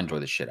enjoy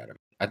the shit out of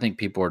it. I think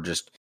people are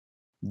just,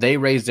 they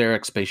raise their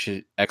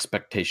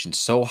expectations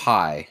so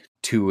high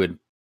to an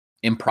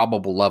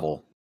improbable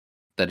level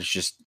that it's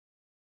just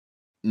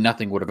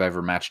nothing would have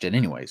ever matched it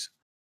anyways.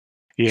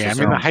 Yeah, So I it's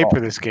mean, their the own hype fault.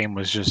 of this game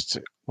was just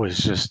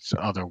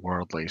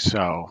otherworldly.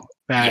 So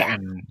that, Yeah.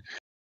 and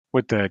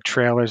with the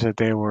trailers that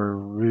they were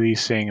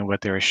releasing and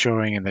what they were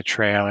showing in the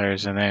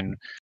trailers, and then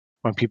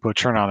when people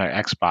turn on their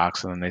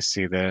Xbox and then they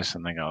see this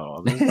and they go,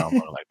 "Oh, this don't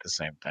look like the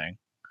same thing."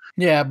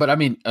 Yeah, but I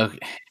mean,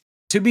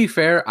 to be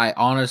fair, I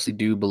honestly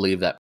do believe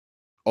that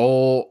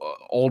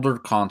older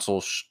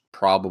consoles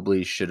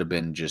probably should have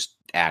been just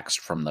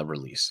axed from the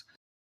release,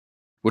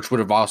 which would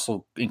have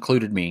also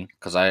included me,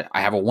 because I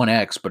have a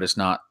 1X, but it's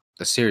not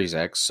the Series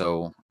X,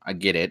 so I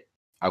get it.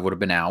 I would have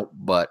been out,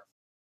 but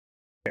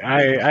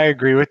I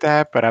agree with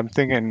that, but I'm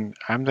thinking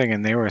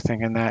they were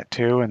thinking that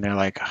too, and they're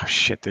like, "Oh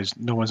shit, there's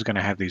no one's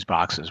gonna have these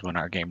boxes when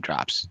our game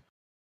drops,"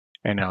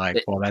 and they're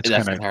like, "Well, that's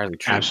gonna entirely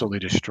true. absolutely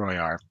destroy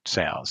our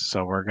sales,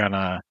 so we're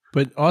gonna."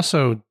 But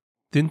also,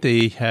 didn't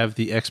they have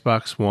the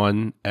Xbox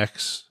One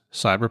X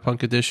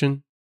Cyberpunk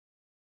edition?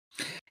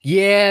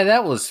 Yeah,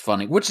 that was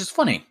funny, which is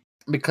funny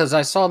because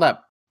I saw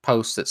that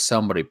post that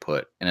somebody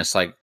put, and it's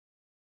like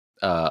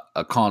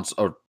a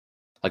console, or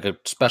like a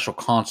special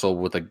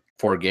console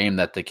for a game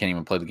that they can't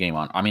even play the game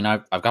on. I mean,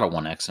 I've got a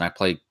 1X and I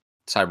play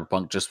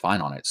Cyberpunk just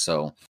fine on it.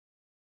 So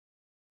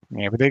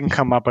Yeah, but they can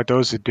come up with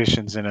those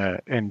editions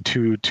in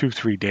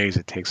 3 days.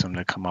 It takes them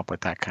to come up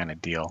with that kind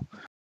of deal.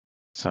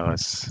 So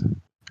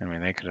I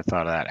mean, they could have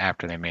thought of that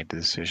after they made the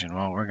decision.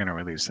 Well, we're gonna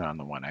release it on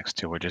the One X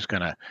too. We're just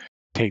gonna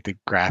take the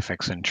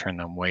graphics and turn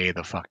them way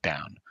the fuck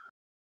down.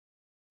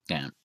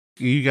 yeah,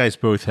 You guys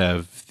both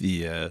have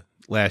the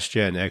last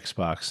gen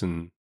Xbox,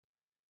 and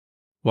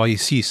while you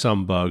see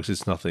some bugs,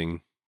 it's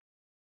nothing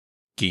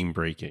game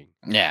breaking.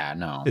 yeah,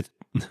 no,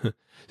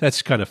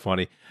 That's kind of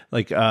funny.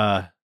 Like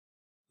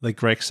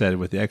Greg said,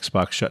 with the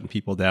Xbox shutting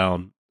people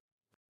down,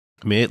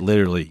 I mean, it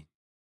literally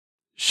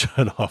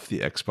shut off the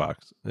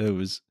Xbox.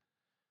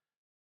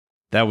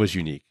 That was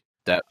unique.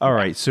 All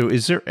right. So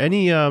is there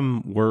any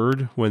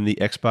word when the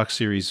Xbox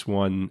Series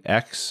One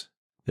X,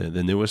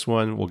 the newest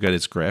one, will get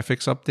its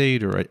graphics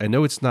update? Or I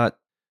know it's not.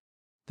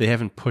 They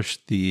haven't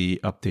pushed the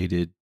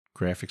updated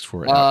graphics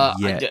for it out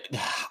yet.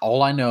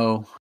 All I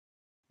know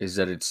is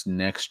that it's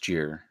next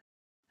year,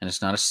 and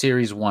it's not a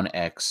Series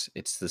 1X.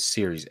 It's the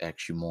Series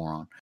X, you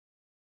moron.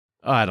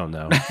 I don't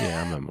know.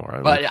 Yeah, I'm a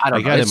moron. But I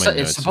don't know.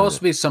 It's supposed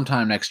to be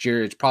sometime next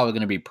year. It's probably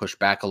going to be pushed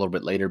back a little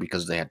bit later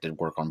because they had to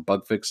work on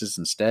bug fixes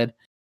instead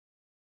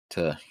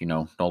to,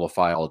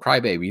 nullify all the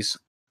crybabies.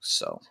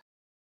 So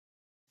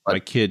my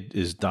kid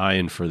is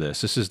dying for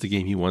this. This is the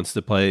game he wants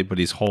to play, but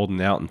he's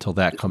holding out until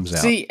that comes out.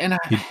 See, and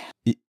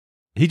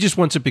he just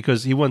wants it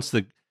because he wanted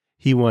to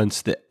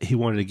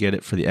get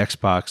it for the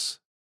Xbox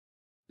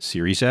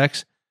Series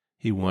X.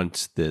 He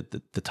wants the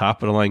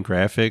top of the line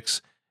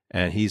graphics,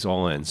 and he's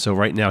all in. So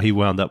right now he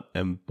wound up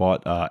and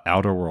bought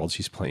Outer Worlds.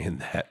 He's playing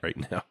that right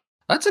now.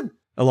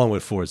 Along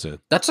with Forza.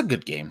 That's a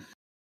good game.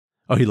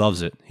 Oh, he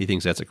loves it. He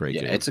thinks that's a great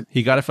game.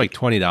 He got it for like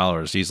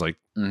 $20. He's like,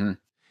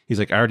 he's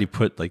like, I already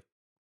put like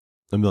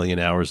 1 million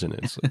hours in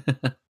it. So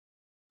it's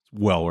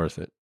well worth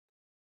it.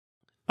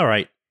 All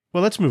right.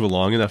 Well, let's move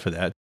along. Enough of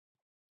that.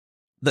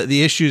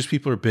 The issues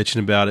people are bitching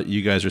about it,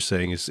 you guys are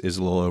saying is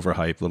a little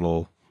overhyped, a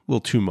little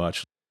too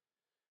much.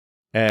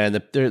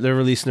 And they're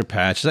releasing their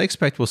patches. I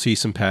expect we'll see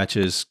some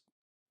patches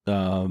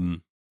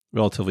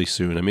relatively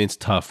soon. I mean, it's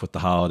tough with the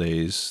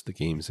holidays, the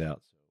game's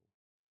out.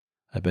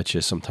 I bet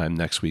you sometime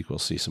next week we'll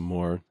see some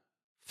more,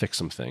 fix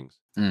some things.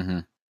 Mm-hmm.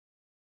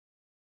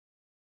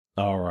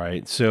 All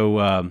right.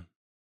 So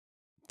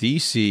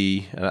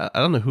DC, I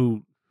don't know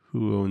who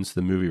owns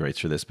the movie rights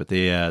for this, but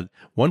they had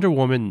Wonder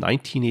Woman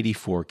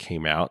 1984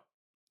 came out.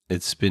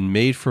 It's been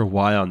made for a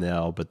while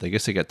now, but I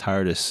guess they got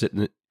tired of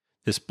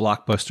this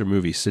blockbuster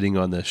movie sitting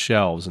on the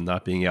shelves and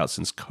not being out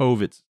since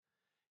COVID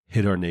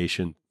hit our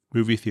nation.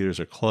 Movie theaters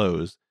are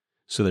closed.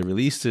 So they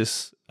released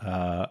this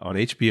on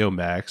HBO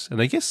Max,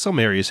 and I guess some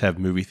areas have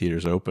movie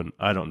theaters open.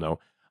 I don't know.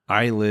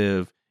 I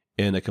live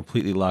in a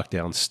completely locked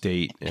down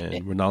state,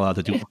 and we're not allowed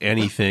to do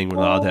anything. We're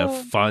not allowed to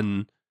have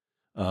fun.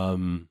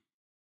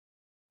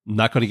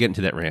 Not going to get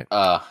into that rant.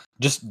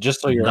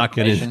 Just so you're not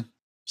getting.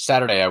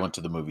 Saturday I went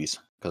to the movies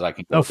because I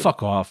can. Oh,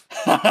 fuck off!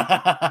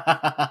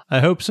 I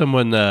hope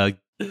someone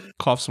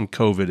coughs some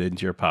COVID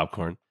into your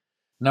popcorn.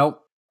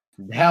 Nope.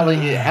 Hell,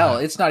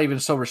 it's not even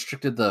so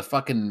restricted. The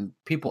fucking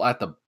people at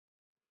the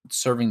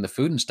serving the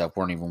food and stuff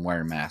weren't even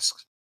wearing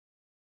masks.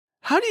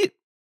 How do you?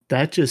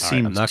 That just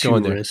seems too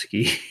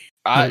risky.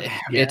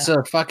 It's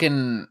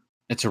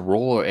a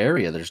rural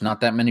area. There's not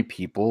that many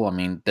people. I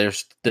mean, they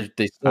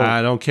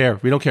I don't care.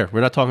 We don't care.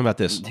 We're not talking about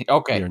this.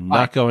 Okay, you're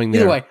not going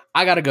there. Either way,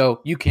 I gotta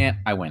go. You can't.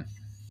 I win.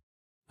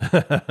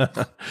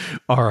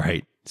 All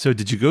right. So,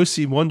 did you go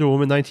see Wonder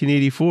Woman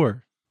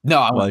 1984? No,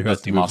 I went to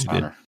see Monster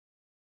Hunter.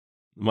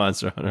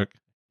 Monster Hunter.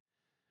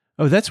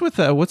 Oh, that's with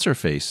what's her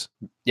face?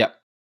 Yep.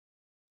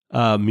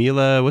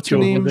 Mila. What's her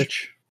name?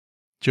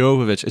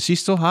 Jovovich. Is she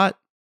still hot?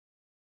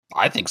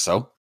 I think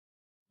so.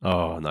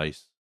 Oh,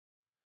 nice.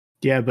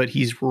 Yeah, but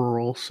he's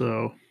rural,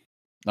 so.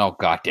 Oh,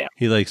 goddamn.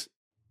 He likes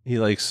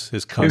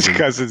his cousin. His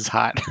cousin's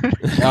hot.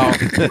 Oh,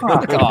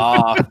 fuck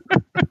off.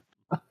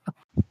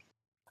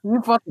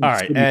 All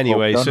right.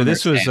 Anyway, so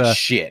this was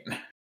shit.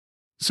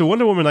 So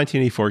Wonder Woman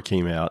 1984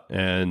 came out,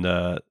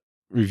 and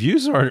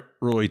reviews aren't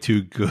really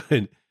too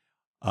good.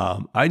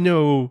 I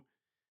know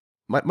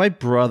my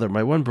brother,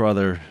 my one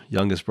brother,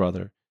 youngest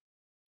brother,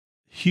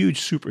 huge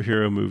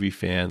superhero movie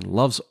fan,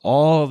 loves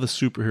all the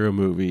superhero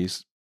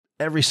movies,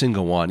 every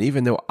single one,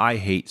 even though I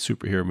hate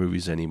superhero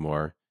movies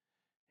anymore.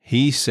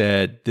 He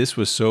said this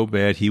was so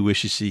bad, he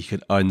wishes he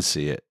could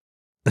unsee it.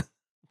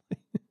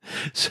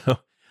 So,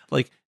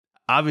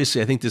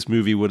 obviously, I think this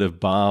movie would have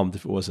bombed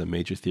if it was a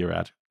major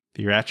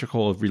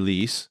theatrical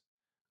release.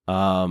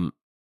 Have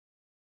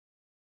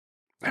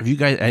you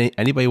guys,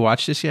 anybody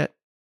watched this yet?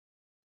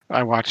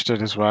 I watched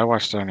it as well. I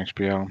watched it on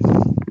HBO.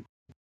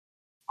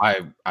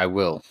 I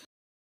will.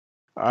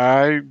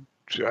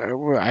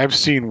 I've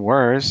seen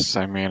worse.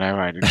 I mean,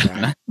 I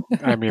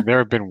mean, there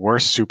have been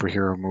worse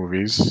superhero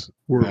movies.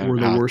 Were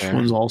the worst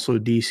ones also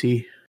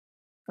DC?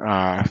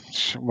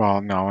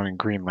 Well, no. I mean,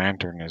 Green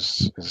Lantern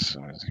is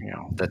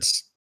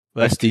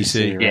that's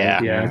DC. Right?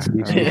 Yeah, it's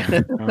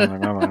DC.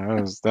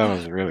 No, that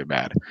was really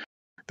bad.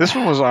 This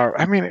one was.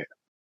 I mean,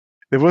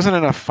 there wasn't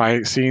enough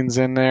fight scenes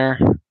in there.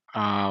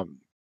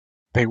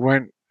 They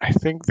went. I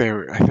think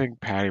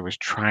Patty was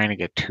trying to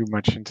get too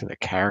much into the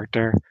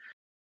character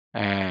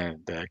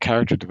and the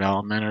character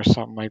development or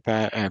something like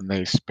that, and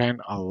they spent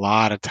a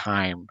lot of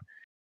time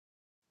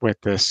with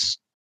this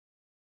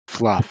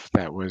fluff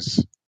that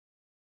was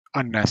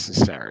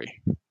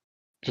unnecessary.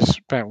 Just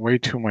spent way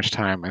too much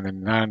time, and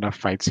then not enough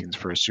fight scenes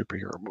for a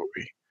superhero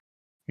movie.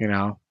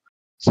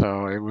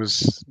 So it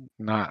was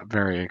not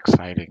very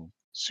exciting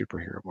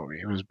superhero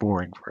movie. It was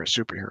boring for a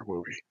superhero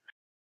movie.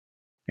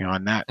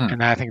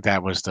 And I think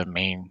that was the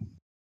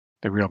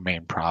real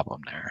main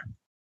problem there.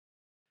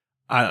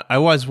 I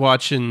was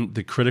watching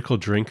The Critical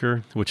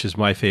Drinker, which is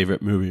my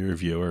favorite movie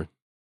reviewer.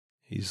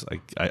 He's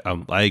like,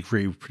 I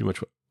agree with pretty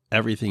much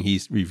everything he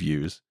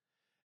reviews.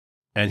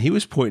 And he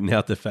was pointing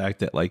out the fact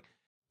that like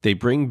they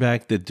bring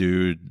back the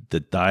dude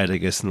that died, I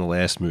guess, in the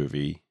last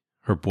movie,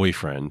 her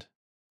boyfriend.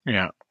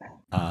 Yeah.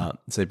 So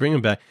they bring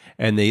him back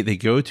and they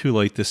go to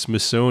like the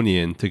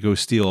Smithsonian to go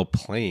steal a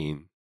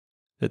plane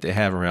that they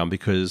have around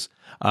because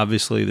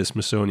obviously the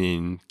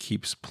Smithsonian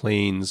keeps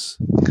planes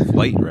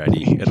flight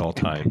ready at all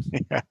times.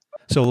 Yeah.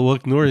 So we'll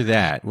ignore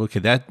that.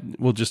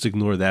 We'll just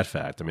ignore that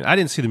fact. I mean, I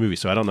didn't see the movie,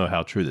 so I don't know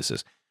how true this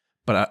is.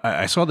 But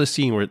I saw the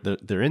scene where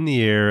they're in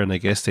the air, and I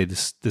guess they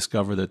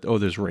discover that,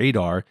 there's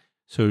radar.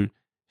 So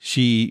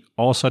she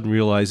all of a sudden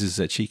realizes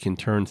that she can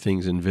turn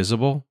things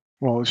invisible.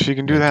 Well, she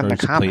can do that in the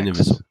turns the plane comics.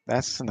 invisible.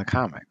 That's in the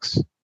comics.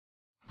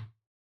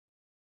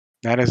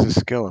 That is a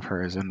skill of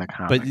hers in the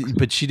comics.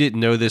 But she didn't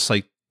know this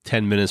like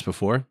 10 minutes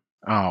before.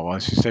 Oh, well,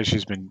 she said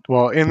she's been...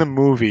 Well, in the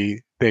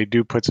movie, they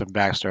do put some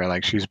backstory.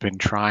 Like, she's been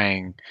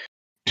trying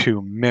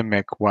to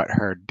mimic what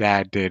her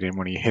dad did and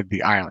when he hid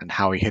the island,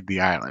 how he hid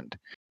the island.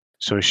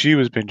 So she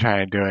was been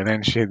trying to do it. And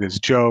then she had this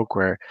joke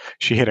where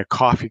she hid a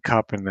coffee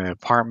cup in the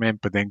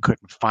apartment, but then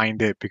couldn't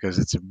find it because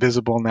it's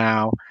invisible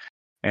now.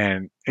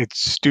 And it's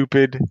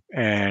stupid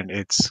and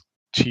it's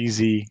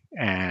cheesy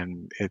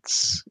and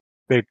it's...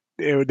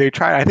 They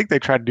tried... I think they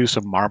tried to do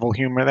some Marvel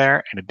humor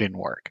there and it didn't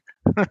work.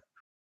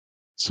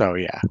 So,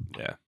 yeah.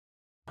 Yeah.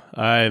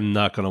 I'm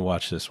not going to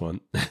watch this one.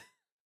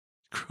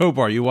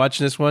 Crowbar, you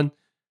watching this one?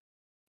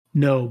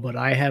 No, but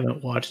I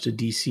haven't watched a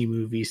DC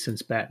movie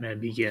since Batman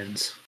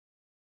Begins.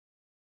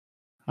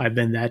 I've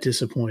been that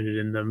disappointed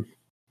in them,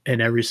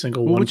 and every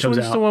single one which comes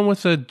one's out. The one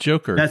with the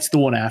Joker? That's the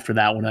one after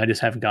that one. I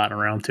just haven't gotten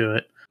around to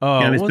it. Oh,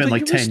 yeah, it's been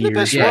like 10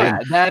 years. Yeah,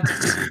 that's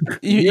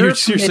you're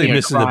seriously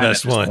missing the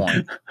best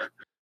one.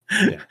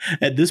 Yeah.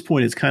 At this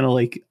point, it's kind of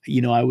like,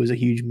 I was a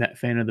huge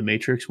fan of The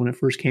Matrix when it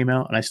first came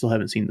out, and I still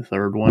haven't seen the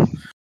third one.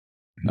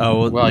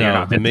 Oh, well you're no,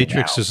 not The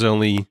Matrix is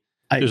only...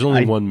 There's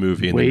only one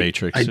movie in The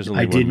Matrix.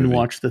 I didn't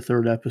watch the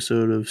third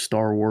episode of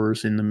Star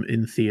Wars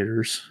in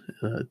theaters.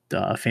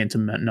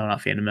 Phantom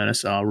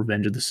Menace,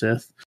 Revenge of the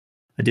Sith.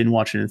 I didn't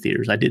watch it in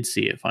theaters. I did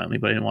see it finally,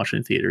 but I didn't watch it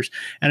in theaters.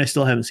 And I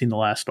still haven't seen the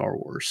last Star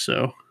Wars.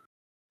 So,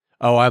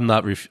 I'm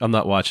not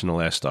watching the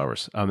last Star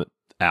Wars. I'm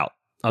out.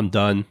 I'm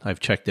done. I've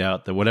checked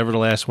out. Whatever the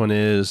last one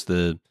is,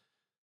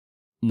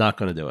 not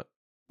going to do it.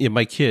 Yeah,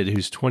 my kid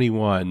who's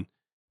 21.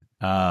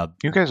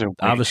 You guys are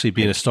obviously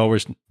being a Star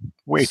Wars.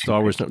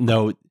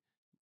 No.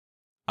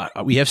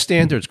 We have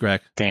standards, Greg.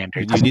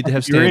 Standards. You need to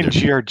have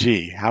standards. You're in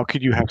GRG. How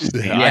could you have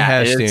standards? I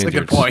have standards. That's a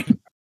good point.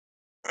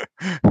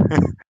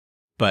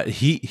 But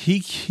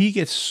he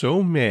gets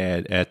so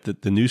mad at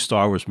the new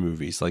Star Wars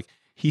movies. Like,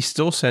 he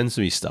still sends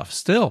me stuff.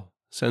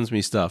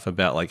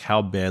 About like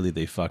how badly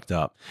they fucked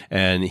up,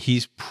 and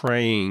he's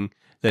praying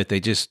that they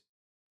just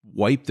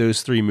wipe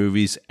those 3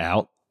 movies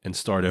out and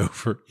start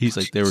over. He's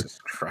like, they were,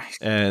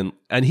 and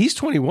he's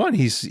 21.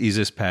 He's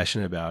this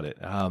passionate about it.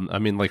 I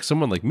mean, like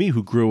someone like me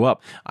who grew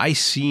up, I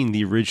seen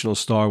the original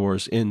Star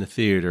Wars in the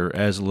theater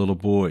as a little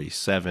boy,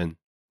 7,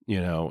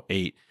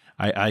 8.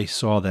 I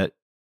saw that,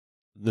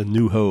 The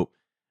New Hope,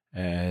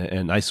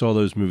 and I saw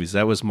those movies.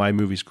 That was my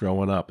movies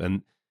growing up.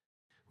 And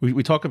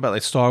we talk about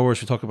like Star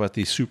Wars. We talk about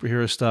the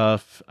superhero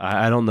stuff.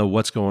 I don't know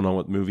what's going on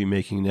with movie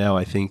making now.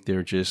 I think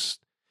they're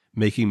just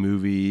making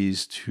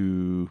movies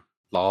to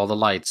all the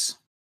lights.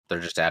 They're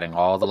just adding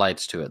all the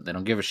lights to it. They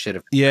don't give a shit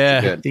if yeah.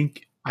 it's good.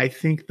 I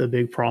think the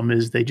big problem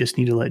is they just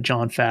need to let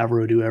Jon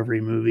Favreau do every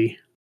movie.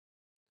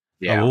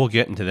 Yeah, we'll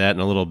get into that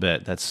in a little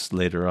bit. That's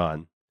later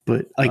on.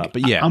 But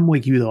yeah, I'm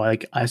like you though.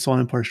 Like, I saw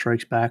Empire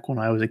Strikes Back when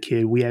I was a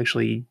kid.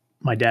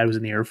 My dad was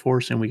in the Air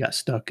Force, and we got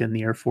stuck in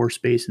the Air Force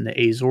Base in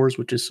the Azores,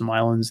 which is some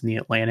islands in the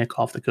Atlantic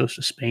off the coast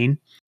of Spain.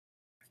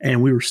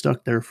 And we were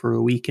stuck there for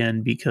a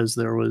weekend because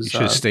there was... You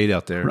should have stayed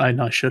out there.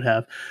 I should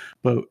have.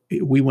 But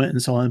we went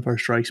and saw Empire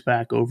Strikes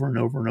Back over and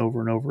over and over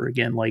and over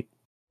again, like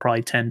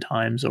probably 10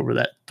 times over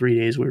that 3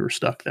 days we were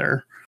stuck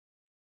there.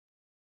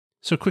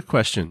 So quick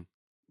question,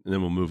 and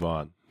then we'll move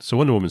on. So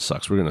Wonder Woman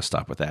sucks. We're going to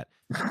stop with that.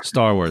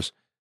 Star Wars.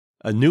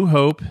 A New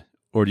Hope,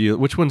 or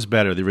which one's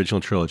better, the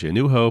original trilogy? A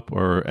New Hope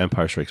or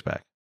Empire Strikes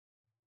Back?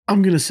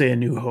 I'm going to say A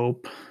New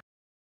Hope.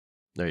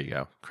 There you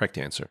go. Correct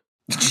answer.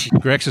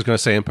 Greg's is going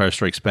to say Empire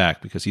Strikes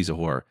Back because he's a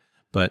whore.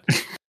 But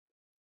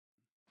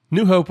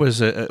New Hope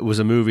was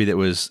a movie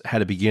that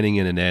had a beginning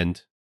and an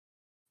end,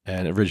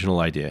 an original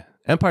idea.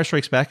 Empire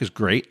Strikes Back is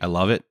great. I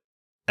love it.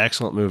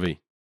 Excellent movie.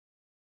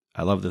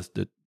 I love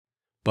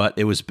but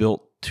it was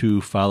built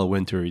to follow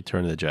into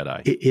Return of the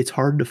Jedi. It's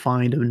hard to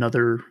find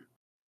another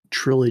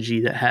trilogy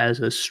that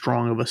has as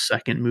strong of a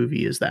second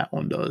movie as that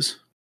one does.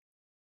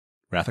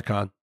 Wrath of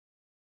Khan,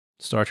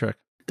 Star Trek.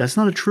 That's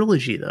not a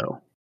trilogy,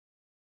 though.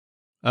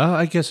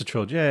 I guess a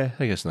trilogy. Yeah,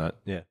 I guess not.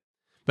 Yeah.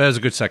 But it was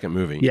a good second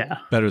movie. Yeah.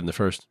 Better than the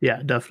first.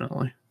 Yeah,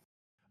 definitely.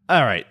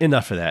 All right.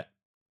 Enough of that.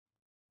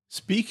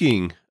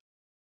 Speaking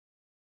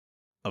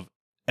of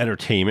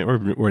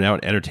entertainment, we're now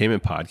an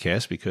entertainment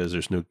podcast because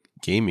there's no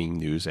gaming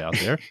news out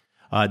there.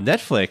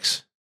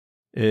 Netflix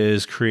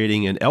is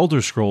creating an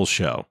Elder Scrolls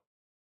show.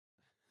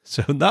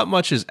 So not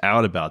much is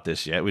out about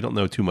this yet. We don't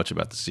know too much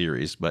about the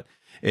series, but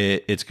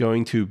it's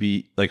going to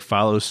be like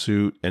follow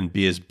suit and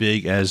be as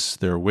big as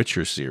their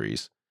Witcher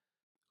series.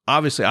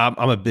 Obviously, I'm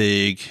a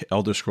big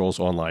Elder Scrolls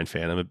Online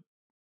fan.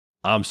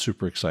 I'm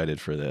super excited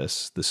for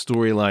this. The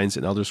storylines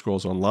in Elder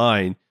Scrolls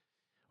Online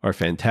are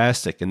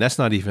fantastic, and that's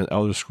not even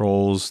Elder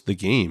Scrolls the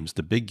games,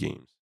 the big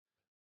games.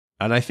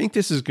 And I think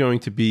this is going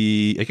to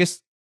be, I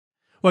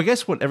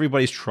guess what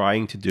everybody's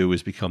trying to do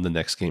is become the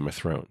next Game of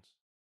Thrones.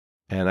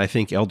 And I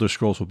think Elder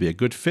Scrolls will be a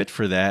good fit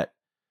for that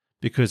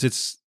because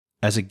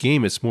as a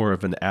game, it's more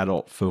of an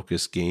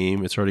adult-focused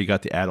game. It's already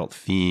got the adult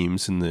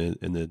themes and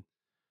the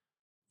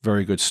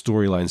very good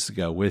storylines to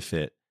go with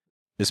it.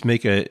 This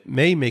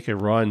may make a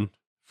run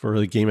for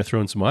the Game of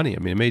Thrones money. I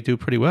mean, it may do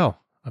pretty well.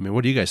 I mean,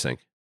 what do you guys think?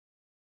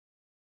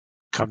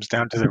 Comes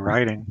down to the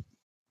writing.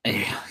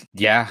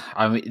 Yeah,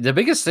 I mean, the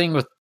biggest thing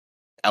with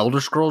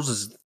Elder Scrolls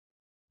is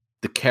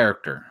the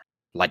character.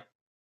 Like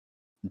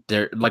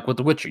with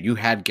The Witcher, you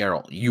had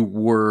Geralt. You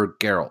were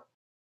Geralt.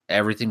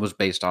 Everything was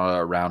based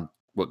around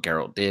what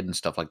Geralt did and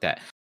stuff like that.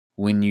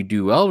 When you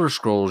do Elder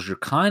Scrolls, you're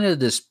kind of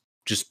this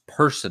just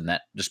person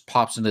that just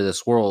pops into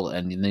this world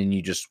and then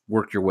you just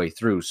work your way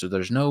through. So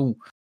there's no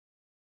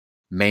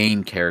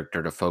main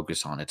character to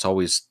focus on. It's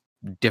always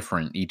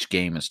different each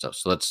game and stuff.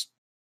 So that's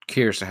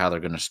curious to how they're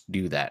going to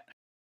do that.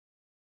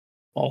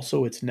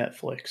 Also, it's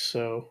Netflix,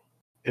 so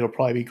it'll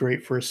probably be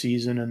great for a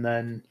season and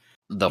then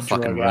they'll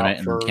fucking run it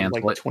and for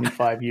cancel like it.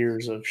 25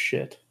 years of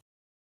shit.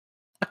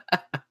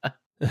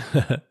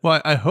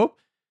 Well, I hope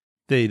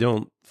they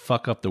don't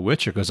fuck up The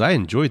Witcher because I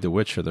enjoyed The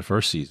Witcher the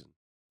first season.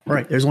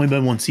 Right. There's only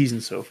been one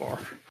season so far.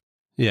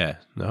 Yeah.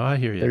 No, I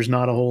hear you. There's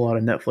not a whole lot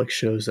of Netflix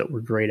shows that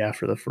were great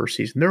after the first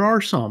season. There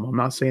are some. I'm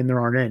not saying there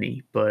aren't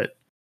any, but...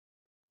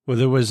 Well,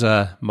 there was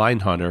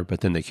Mindhunter,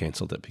 but then they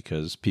canceled it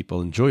because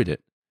people enjoyed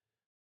it.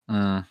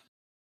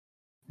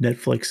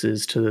 Netflix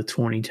is to the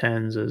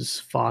 2010s as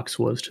Fox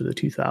was to the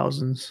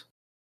 2000s.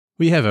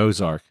 We have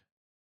Ozark.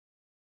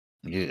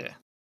 Yeah.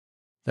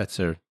 That's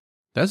a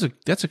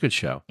good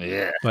show.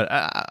 Yeah. But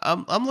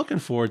I'm looking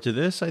forward to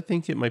this. I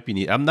think it might be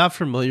neat. I'm not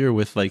familiar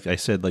with, like I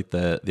said, like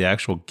the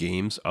actual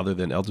games other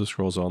than Elder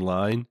Scrolls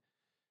Online.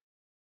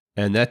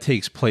 And that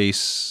takes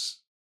place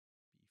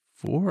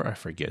before, I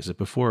forget, is it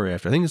before or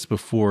after? I think it's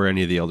before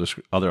any of the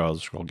other Elder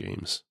Scroll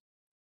games.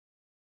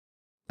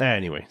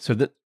 Anyway, so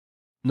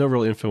no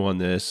real info on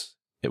this.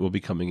 It will be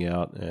coming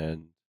out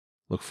and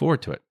look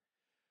forward to it.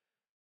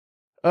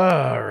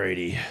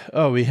 Alrighty.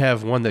 Oh, we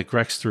have one that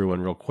Grex threw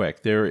in real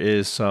quick. There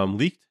is some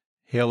leaked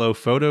Halo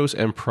photos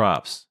and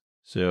props.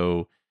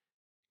 So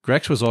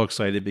Grex was all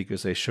excited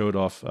because they showed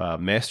off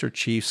Master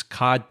Chief's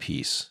cod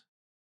piece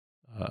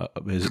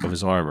of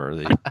his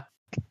armor.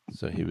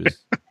 So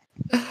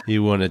he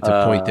wanted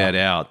to point that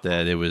out,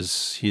 that it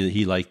was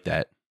he liked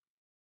that.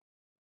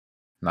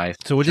 Nice.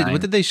 So what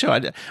did they show? I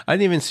didn't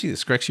even see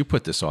this. Grex, you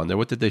put this on there.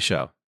 What did they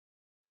show?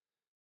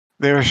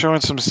 They were showing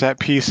some set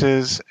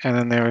pieces, and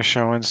then they were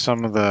showing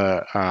some of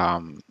the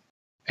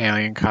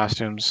alien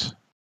costumes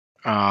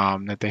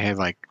that they had,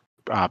 like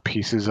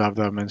pieces of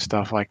them and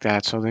stuff like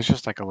that. So there's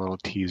just like a little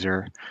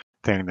teaser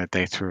thing that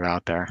they threw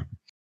out there.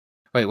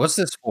 Wait, what's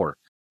this for?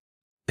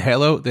 The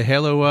Halo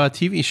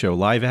TV show,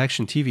 live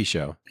action TV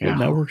show. What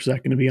network is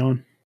that going to be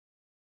on?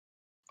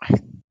 I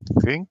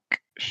think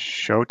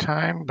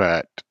Showtime,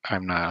 but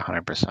I'm not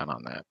 100%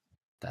 on that.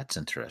 That's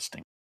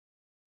interesting.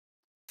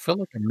 I feel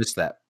like I missed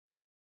that.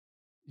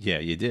 Yeah,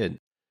 you did.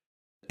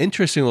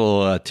 Interesting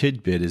little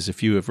tidbit is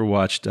if you ever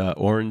watched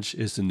Orange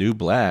is the New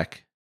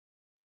Black,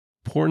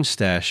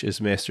 Pornstache is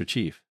Master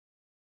Chief.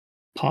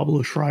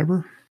 Pablo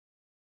Schreiber?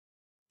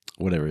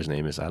 Whatever his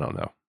name is, I don't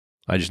know.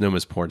 I just know him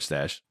as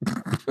Pornstache.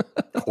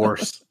 Of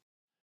course.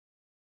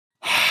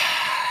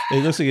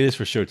 It looks like it is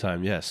for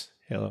Showtime, yes.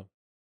 Halo.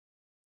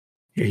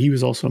 Yeah, he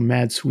was also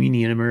Mad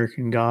Sweeney in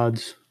American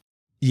Gods.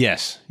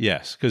 Yes,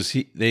 because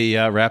they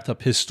wrapped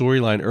up his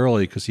storyline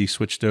early because he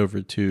switched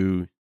over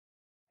to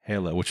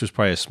Halo, which was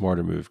probably a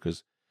smarter move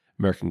because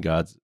American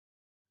Gods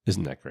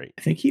isn't that great.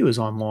 I think he was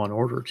on Law and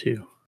Order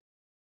too.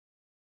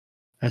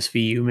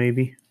 SVU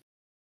maybe.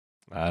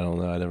 I don't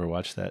know. I never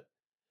watched that.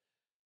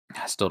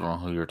 I still don't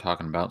know who you're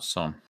talking about.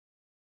 So,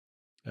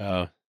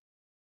 I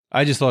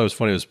just thought it was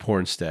funny. It was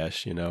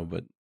Pornstache,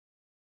 but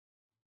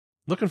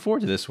looking forward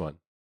to this one.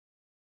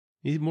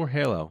 Need more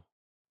Halo.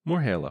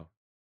 More Halo.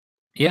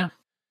 Yeah.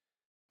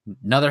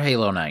 Another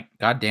Halo night.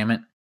 God damn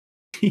it.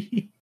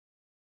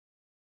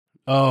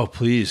 Oh,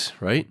 please,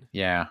 right?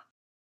 Yeah.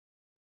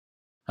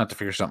 Have to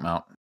figure something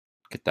out.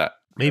 Get that.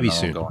 Maybe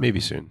soon. Maybe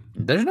soon.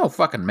 There's no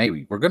fucking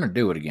maybe. We're going to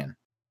do it again.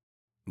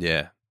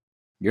 Yeah.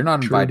 You're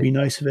not Sure, it'd invited. be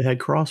nice if it had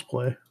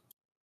crossplay.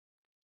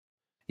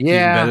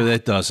 Yeah. Even better that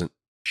it doesn't.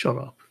 Shut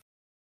up.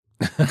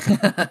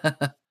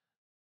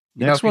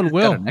 Next one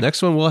will.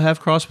 Next one will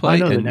have crossplay. I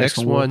know and the next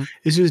one.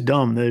 It's just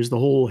dumb. There's the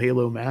whole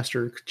Halo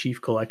Master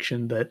Chief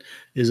Collection that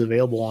is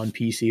available on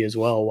PC as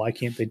well. Why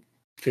can't they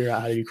figure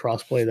out how to do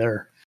crossplay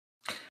there?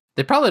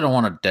 They probably don't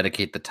want to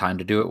dedicate the time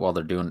to do it while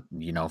they're doing,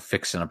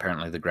 fixing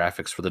apparently the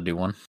graphics for the new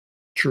one.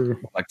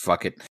 True. Like,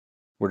 fuck it.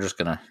 We're just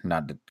going to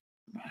not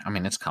I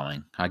mean, it's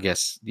coming. I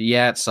guess.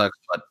 Yeah, it sucks,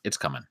 but it's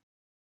coming.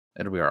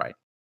 It'll be all right.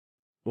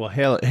 Well,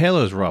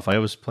 Halo's rough. I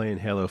was playing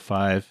Halo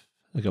 5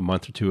 like a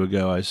month or two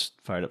ago. I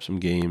fired up some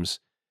games,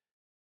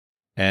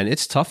 and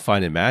it's tough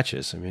finding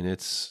matches. I mean,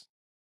 it's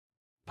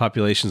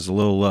population's a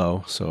little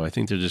low, so I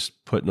think they're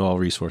just putting all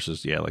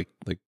resources,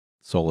 like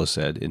Sola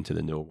said, into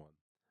the new one.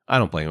 I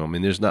don't blame them. I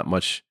mean, there's not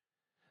much.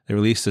 They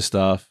released the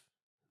stuff.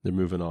 They're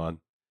moving on.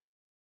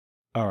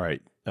 All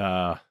right.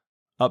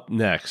 Up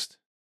next,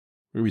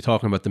 we're going to be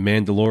talking about The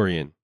Mandalorian,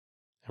 and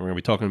we're going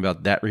to be talking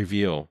about that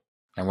reveal.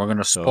 And we're going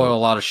to spoil a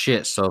lot of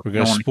shit. So we're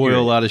going to spoil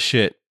a lot of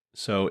shit.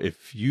 So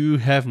if you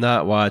have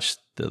not watched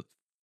the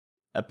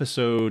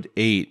episode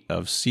 8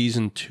 of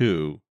season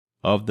 2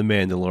 of The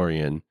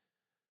Mandalorian,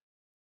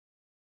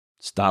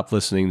 stop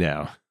listening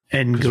now.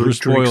 And go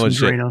drink some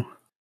Drano.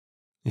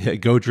 Yeah,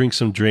 go drink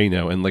some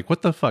Drano. And like,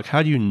 what the fuck?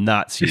 How do you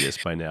not see this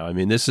by now? I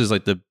mean, this is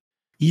like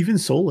Even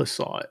Sola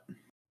saw it.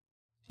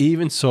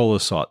 Even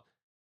Sola saw it.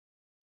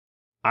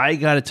 I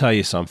got to tell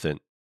you something.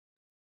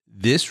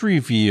 This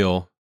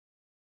reveal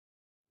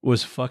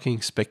was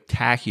fucking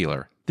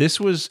spectacular. This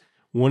was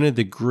one of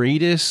the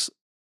greatest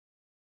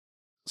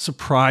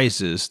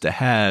surprises to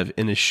have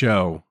in a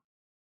show,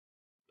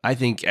 I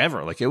think,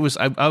 ever. Like, it was,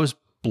 I was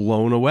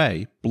blown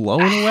away.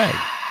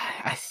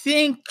 I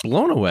think.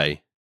 Blown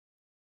away.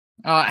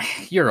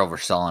 You're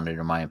overselling it,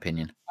 in my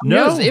opinion.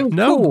 No, it was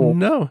no, cool,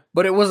 no.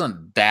 But it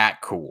wasn't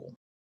that cool.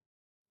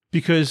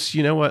 Because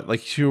you know what?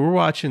 Like, so we're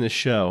watching the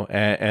show,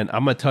 and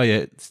I'm going to tell you,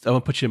 I'm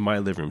going to put you in my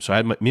living room.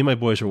 So me and my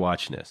boys were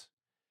watching this.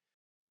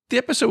 The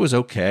episode was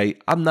okay.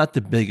 I'm not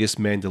the biggest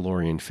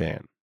Mandalorian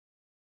fan.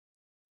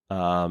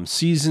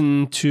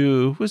 Season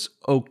 2 was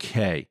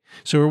okay.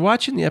 So we're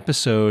watching the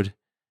episode,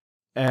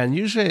 and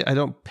usually I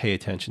don't pay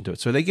attention to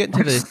it. So they get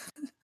into the...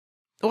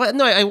 Well,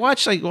 no, I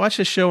watch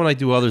the show and I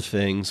do other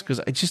things because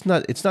it's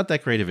not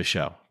that great of a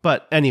show.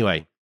 But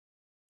anyway,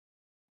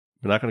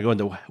 we're not going to go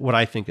into what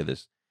I think of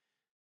this.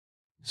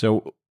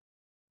 So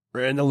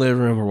we're in the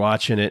living room, we're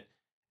watching it,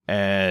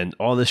 and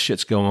all this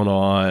shit's going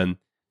on.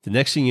 The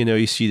next thing you know,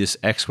 you see this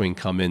X-Wing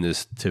come in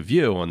to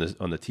view on the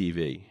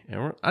TV.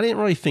 And I didn't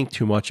really think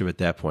too much of it at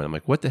that point. I'm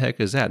like, what the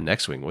heck is that, an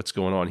X-Wing? What's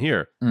going on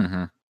here?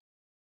 Mm-hmm.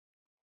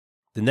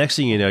 The next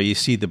thing you know, you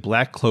see the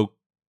black cloak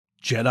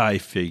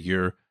Jedi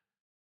figure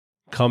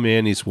come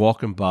in. He's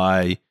walking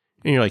by,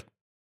 and you're like,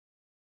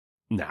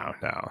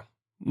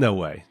 no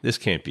way. This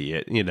can't be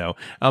it. You know,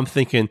 I'm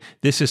thinking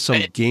this is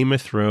some Game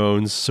of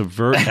Thrones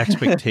subvert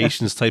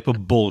expectations type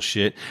of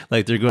bullshit.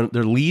 Like they're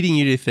leading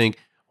you to think,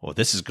 well,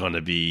 this is going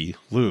to be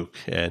Luke,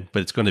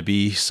 but it's going to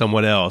be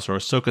someone else, or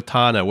Ahsoka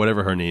Tano,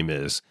 whatever her name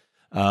is.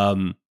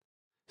 So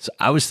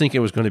I was thinking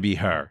it was going to be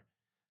her.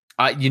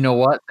 You know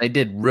what? They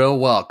did real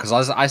well because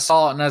I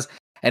saw it,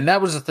 and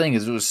that was the thing,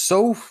 is it was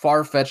so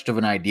far fetched of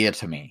an idea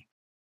to me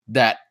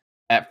that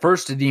at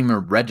first it didn't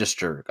even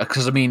register.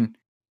 Because I mean,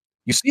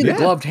 you see the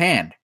gloved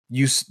hand,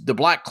 the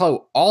black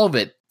cloak, all of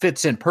it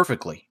fits in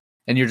perfectly,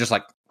 and you're just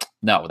like,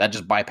 no, that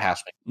just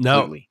bypassed me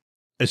completely.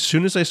 No, as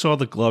soon as I saw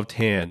the gloved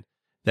hand,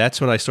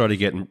 that's when I started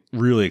getting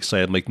really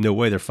excited. I'm like, no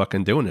way, they're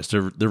fucking doing this.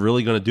 They're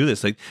really going to do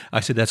this. Like I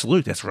said, that's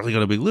Luke. That's really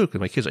going to be Luke.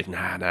 And my kid's like,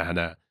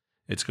 nah.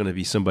 It's going to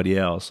be somebody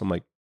else. I'm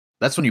like,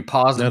 that's when you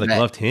pause. No, the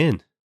gloved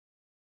hand.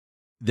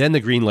 Then the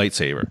green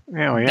lightsaber.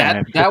 Yeah,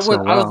 I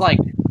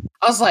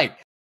was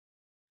like,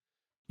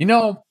 you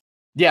know,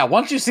 yeah.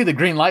 Once you see the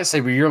green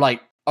lightsaber, you're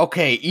like,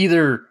 okay,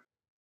 either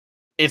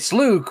it's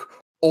Luke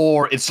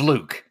or it's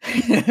Luke.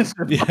 No,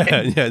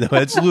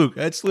 that's Luke.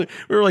 That's Luke.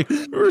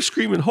 We were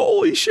screaming,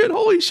 holy shit,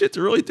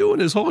 they're really doing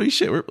this, holy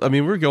shit.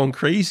 We're going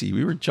crazy.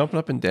 We were jumping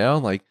up and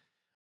down. Like,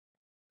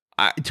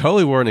 I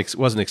totally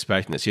wasn't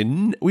expecting this.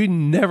 We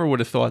never would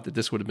have thought that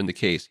this would have been the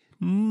case.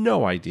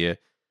 No idea.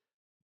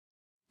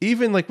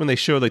 Even like when they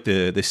showed like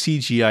the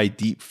CGI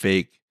deep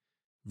fake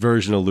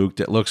version of Luke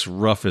that looks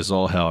rough as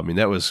all hell. I mean,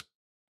 that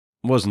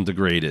wasn't the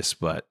greatest,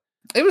 but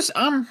it was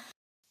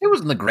it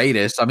wasn't the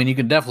greatest. I mean, you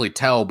can definitely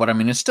tell, but I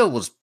mean, it still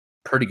was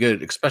pretty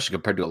good, especially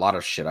compared to a lot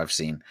of shit I've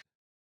seen.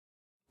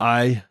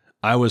 I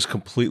was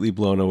completely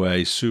blown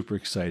away, super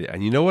excited.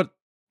 And you know what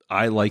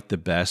I liked the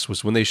best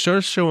was when they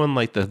started showing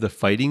like the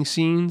fighting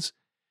scenes.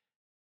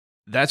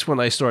 That's when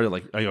I started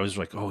I was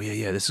like, oh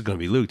yeah, this is going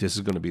to be Luke. This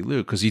is going to be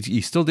Luke. Because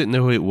he still didn't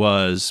know who it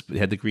was, but he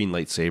had the green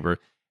lightsaber.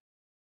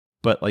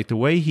 But like the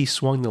way he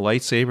swung the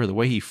lightsaber, the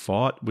way he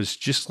fought was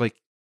just like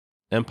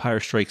Empire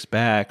Strikes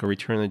Back or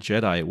Return of the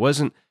Jedi. It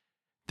wasn't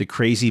the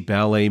crazy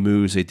ballet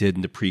moves they did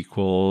in the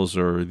prequels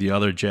or the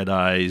other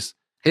Jedis.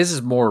 His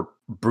is more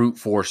brute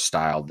force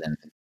style than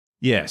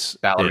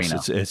ballerina.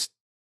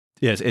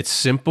 It's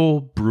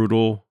simple,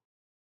 brutal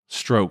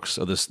strokes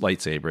of this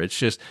lightsaber. It's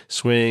just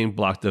swing,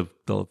 block the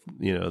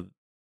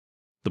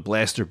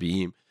blaster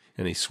beam,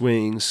 and he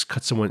swings,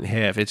 cuts someone in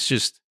half. It's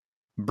just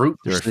brute.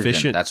 They're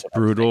efficient,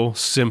 brutal,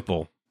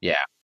 simple. Yeah.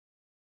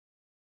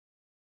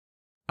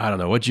 I don't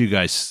know. What do you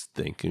guys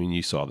think? I mean,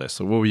 you saw this.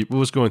 So what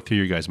was going through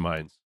your guys'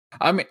 minds?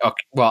 I mean,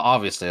 okay, well,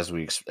 obviously,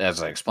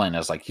 as I explained, I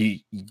was like, you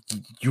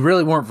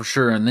really weren't for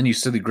sure, and then you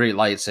see the great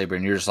lightsaber,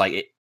 and you're just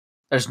like,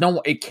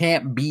 It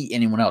can't be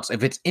anyone else.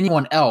 If it's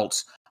anyone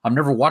else, I'm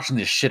never watching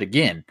this shit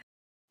again.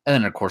 And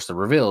then, of course, the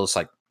reveal is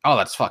like, oh,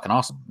 that's fucking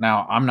awesome.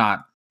 Now, I'm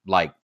not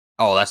like,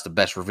 oh, that's the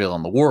best reveal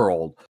in the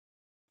world,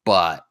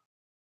 but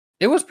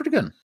it was pretty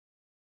good.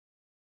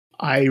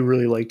 I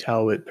really liked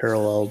how it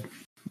paralleled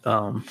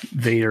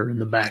Vader in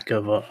the back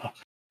of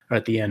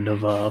at the end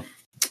of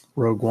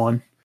Rogue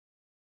One.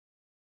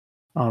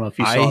 I don't know if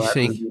you saw that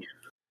movie.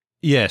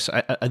 Yes,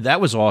 that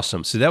was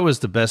awesome. So that was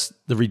the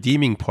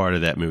redeeming part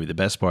of that movie, the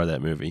best part of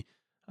that movie.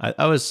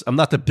 I'm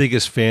not the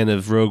biggest fan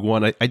of Rogue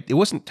One. It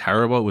wasn't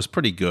terrible. It was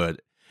pretty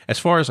good. As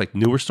far as like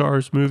newer Star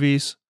Wars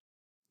movies,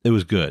 it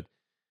was good.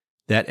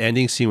 That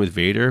ending scene with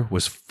Vader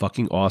was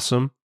fucking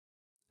awesome.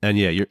 And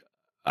yeah,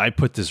 I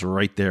put this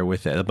right there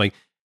with it. I'm like,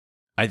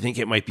 I think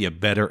it might be a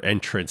better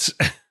entrance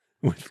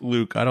with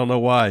Luke. I don't know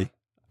why.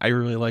 I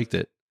really liked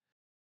it.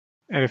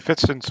 And it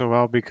fits in so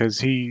well because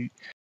he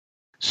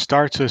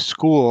starts a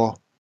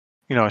school,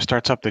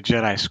 starts up the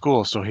Jedi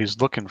school, so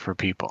he's looking for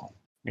people,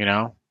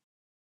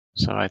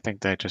 So I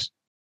think that just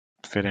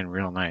fit in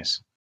real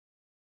nice.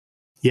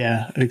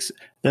 Yeah.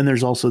 Then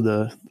there's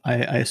also I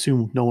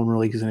assume no one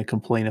really is going to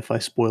complain if I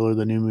spoiler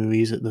the new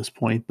movies at this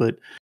point, but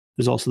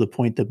there's also the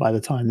point that by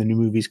the time the new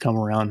movies come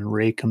around and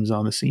Rey comes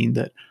on the scene,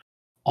 that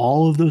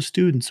all of those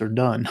students are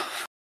done.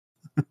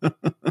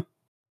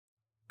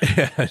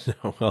 Yeah, I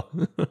know. Well,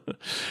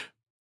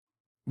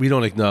 we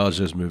don't acknowledge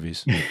those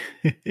movies.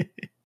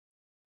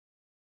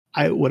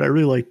 What I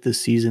really liked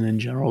this season in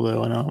general,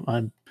 though, and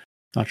I'm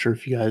not sure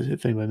if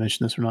anybody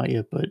mentioned this or not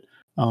yet, but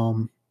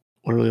what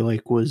I really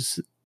like was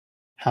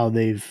how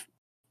they've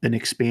been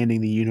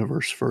expanding the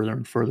universe further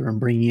and further and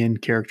bringing in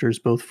characters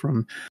both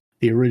from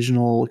the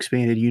original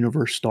expanded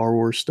universe Star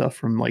Wars stuff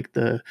from like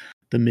the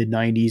mid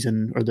 90s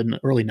or the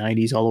early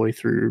 90s all the way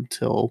through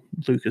till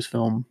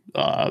Lucasfilm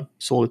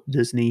sold it to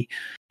Disney.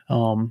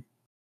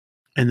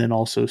 And then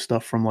also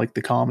stuff from like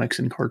the comics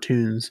and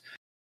cartoons.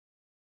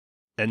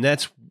 And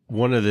that's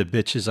one of the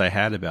bitches I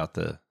had about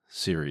the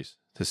series,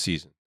 this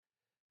season.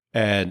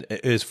 And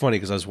it was funny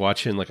because I was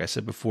watching, like I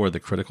said before, The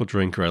Critical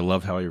Drinker. I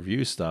love how he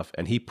reviews stuff.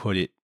 And he put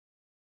it,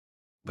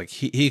 like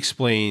he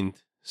explained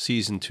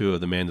season 2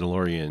 of The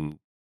Mandalorian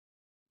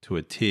to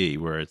a T,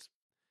 where it's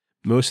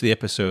most of the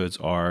episodes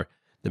are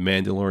the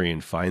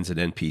Mandalorian finds an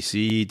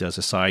NPC, does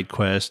a side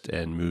quest,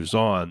 and moves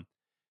on.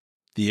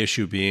 The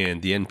issue being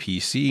the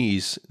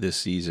NPCs this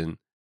season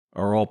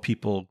are all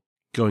people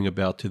going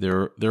about to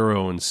their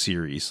own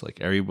series. Like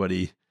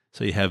everybody,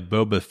 so you have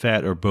Boba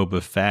Fett or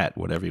Boba Fett,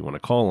 whatever you want to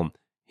call him.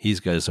 He's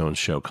got his own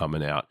show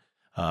coming out.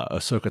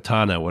 Ahsoka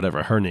Tano,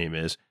 whatever her name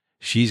is,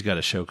 she's got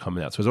a show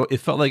coming out. So it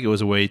felt like it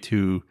was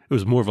it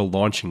was more of a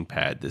launching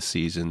pad this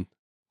season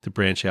to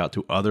branch out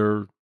to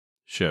other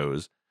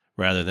shows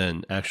rather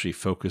than actually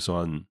focus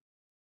on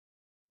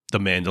The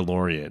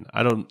Mandalorian.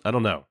 I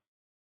don't know.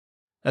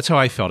 That's how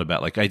I felt about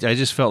it. Like I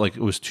just felt like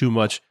it was too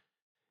much.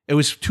 It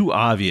was too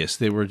obvious.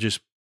 They were just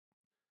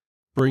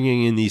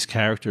bringing in these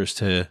characters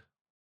to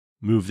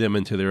move them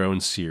into their own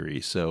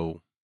series.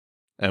 So,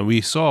 and we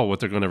saw what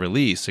they're going to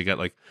release. They got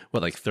like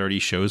 30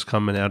 shows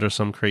coming out or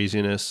some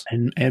craziness,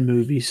 and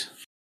movies.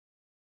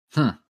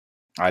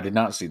 I did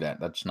not see that.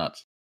 That's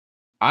nuts.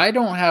 I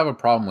don't have a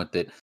problem with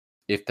it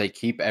if they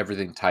keep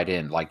everything tied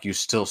in. Like you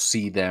still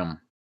see them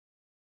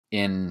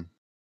in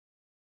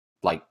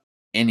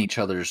each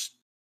other's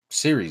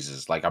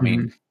series. Like, I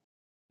mean,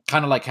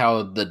 kind of like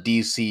how the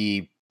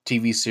DC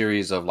TV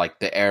series of like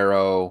the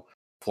Arrow,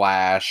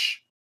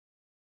 Flash,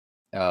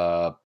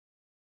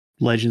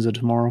 Legends of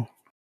Tomorrow.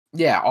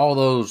 Yeah, all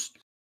those,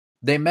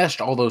 they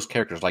meshed all those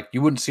characters. Like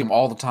you wouldn't see them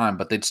all the time,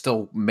 but they'd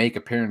still make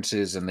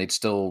appearances and they'd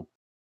still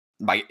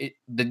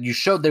you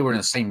showed they were in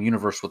the same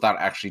universe without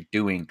actually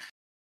doing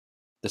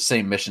the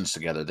same missions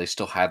together. They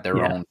still had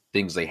their own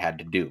things they had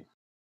to do.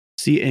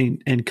 See,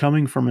 and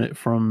coming from it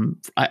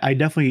I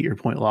definitely get your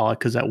point, Lala,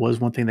 because that was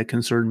one thing that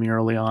concerned me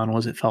early on,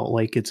 was it felt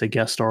like it's a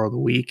guest star of the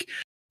week.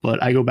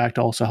 But I go back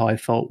to also how I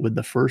felt with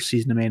the first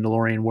season of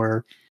Mandalorian,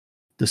 where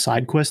the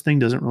side quest thing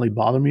doesn't really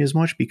bother me as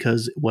much,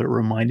 because what it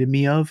reminded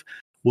me of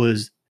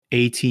was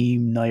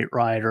A-Team, Knight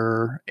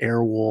Rider,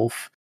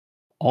 Airwolf,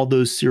 all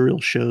those serial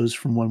shows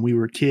from when we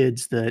were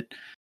kids that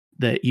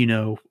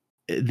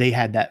they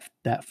had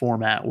that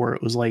format where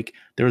it was like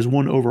there was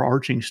one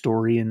overarching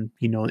story in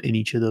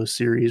each of those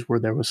series where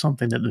there was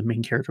something that the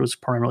main character was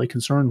primarily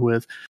concerned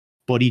with,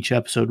 but each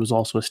episode was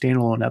also a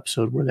standalone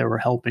episode where they were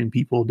helping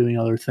people, doing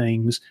other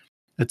things,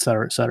 et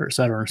cetera, et cetera, et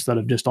cetera, instead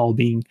of just all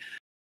being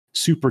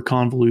super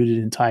convoluted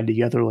and tied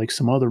together like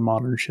some other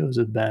modern shows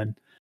have been.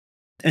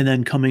 And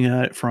then coming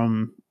at it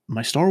from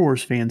my Star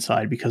Wars fan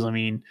side, because I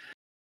mean,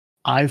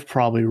 I've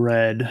probably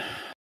read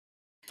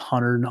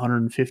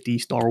 150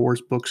 Star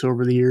Wars books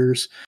over the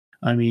years.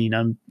 I mean,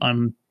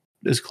 I'm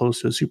as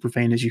close to a super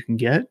fan as you can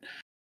get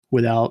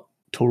without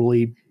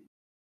totally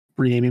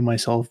renaming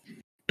myself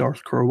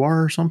Darth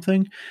Crowbar or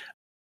something.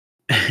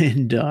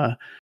 And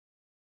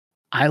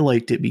I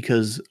liked it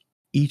because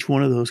each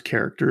one of those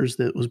characters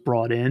that was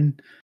brought in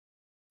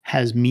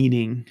has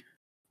meaning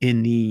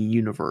in the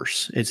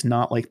universe. It's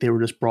not like they were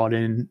just brought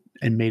in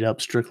and made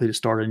up strictly to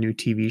start a new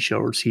TV show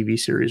or TV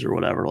series or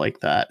whatever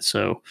like that.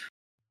 So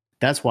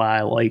that's why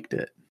I liked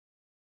it.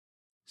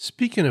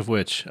 Speaking of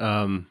which,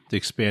 the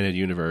expanded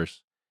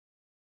universe,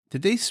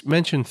 did they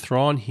mention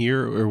Thrawn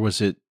here, or was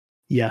it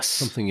Yes.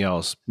 something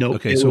else? No.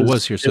 Okay, so it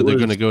was here. So they're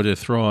going to go to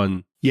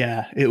Thrawn.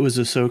 Yeah, it was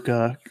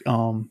Ahsoka.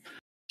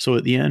 So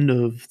at the end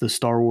of the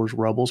Star Wars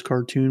Rebels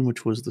cartoon,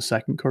 which was the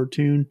second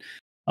cartoon,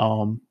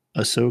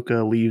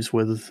 Ahsoka leaves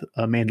with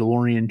a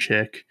Mandalorian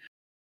chick,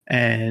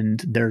 and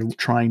they're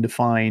trying to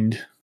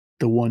find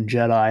the one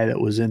Jedi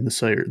that was in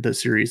the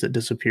series that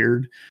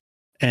disappeared,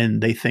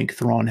 and they think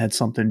Thrawn had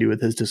something to do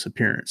with his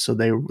disappearance. So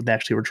they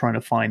actually were trying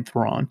to find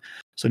Thrawn.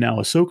 So now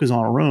Ahsoka's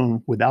on her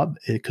own without,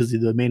 because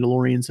the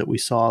Mandalorians that we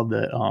saw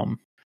that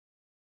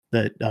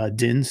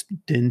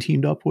Din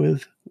teamed up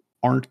with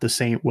aren't the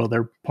same. Well,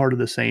 they're part of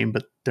the same,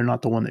 but they're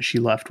not the one that she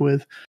left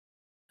with.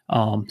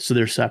 So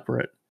they're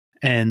separate.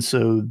 And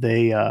so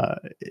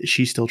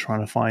she's still trying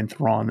to find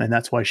Thrawn, and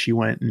that's why she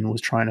went and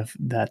was trying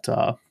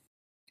to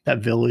that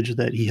village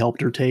that he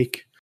helped her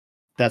take.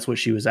 That's what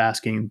she was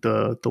asking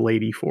the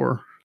lady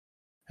for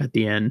at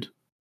the end.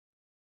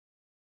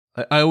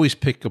 I always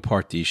pick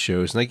apart these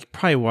shows, and I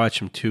probably watch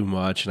them too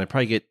much, and I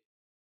probably get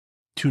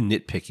too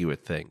nitpicky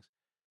with things.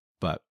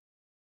 But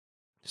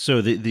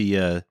so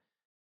the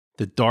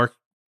dark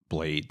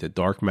blade, the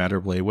dark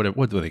matter blade,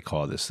 what do they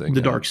call this thing?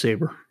 The dark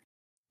saber.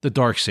 The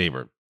dark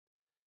saber.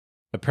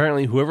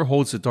 Apparently, whoever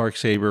holds the dark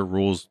saber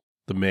rules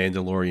the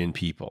Mandalorian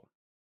people,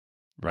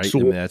 right?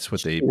 And that's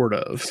what they sort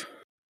of.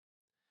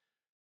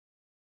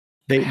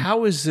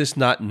 How is this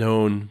not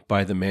known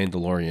by the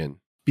Mandalorian?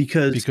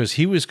 Because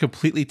he was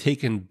completely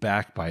taken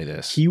back by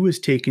this. He was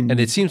taken, and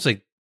it seems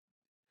like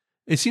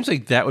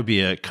that would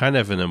be a kind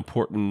of an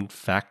important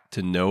fact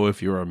to know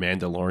if you're a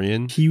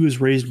Mandalorian. He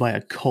was raised by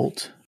a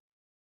cult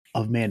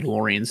of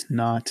Mandalorians,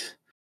 not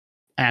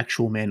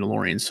actual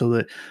Mandalorians.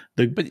 So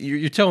but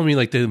you're telling me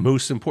like the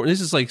most important.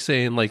 This is like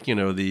saying like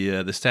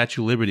the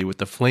Statue of Liberty with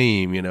the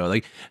flame,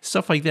 like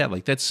stuff like that.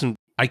 Like that's some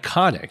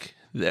iconic.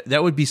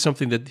 That would be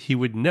something that he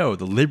would know.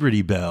 The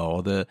Liberty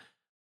Bell, the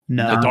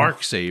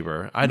dark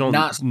saber. I don't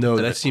know.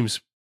 That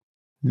seems.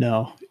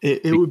 No,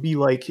 it would be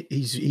like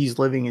he's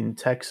living in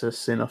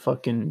Texas in a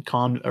fucking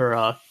compound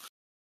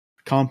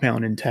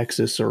in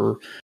Texas or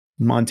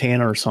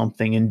Montana or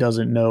something, and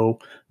doesn't know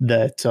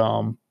that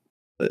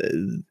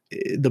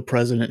the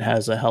president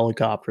has a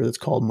helicopter that's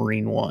called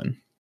Marine One.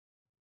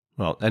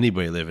 Well,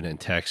 anybody living in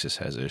Texas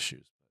has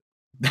issues.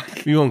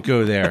 We won't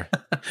go there.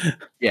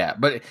 Yeah,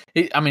 but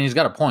he's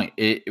got a point.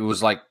 It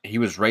was like he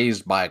was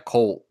raised by a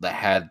cult that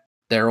had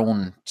their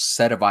own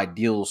set of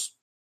ideals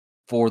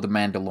for the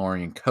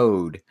Mandalorian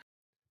code.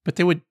 But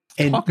they would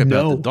talk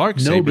about the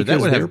Darksaber. That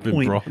would have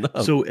been brought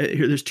up. So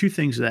here, there's two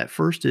things to that.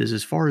 First is,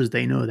 as far as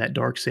they know, that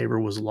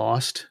Darksaber was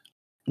lost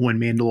when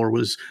Mandalore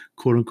was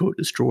quote unquote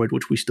destroyed,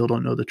 which we still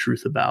don't know the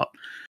truth about.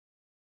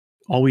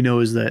 All we know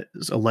is that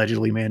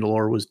allegedly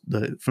Mandalore was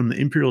from the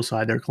Imperial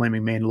side, they're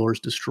claiming Mandalore's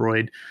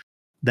destroyed.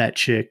 That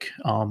chick,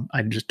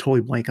 I just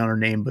totally blank on her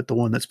name, but the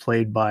one that's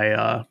played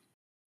by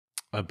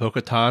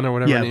Bo-Katan or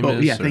whatever her name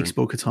is. Yeah, thanks,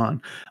 Bo-Katan.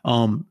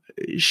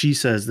 She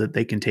says that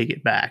they can take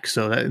it back.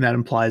 So that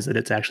implies that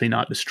it's actually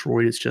not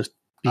destroyed. It's just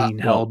being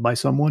held by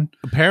someone.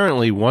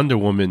 Apparently Wonder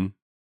Woman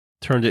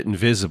turned it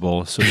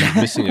invisible, so she's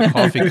missing a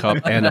coffee cup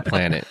and a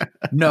planet.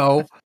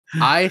 No,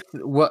 I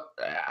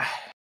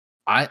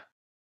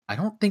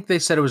don't think they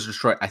said it was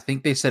destroyed. I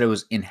think they said it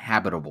was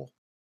inhabitable.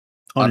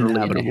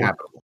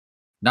 Uninhabitable.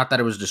 Not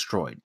that it was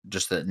destroyed,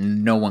 just that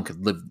no one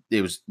could live.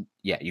 It was,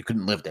 you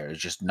couldn't live there.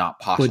 It's just not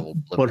possible.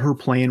 But her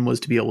plan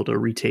was to be able to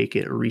retake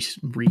it or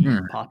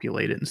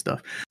repopulate it and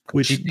stuff.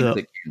 Which it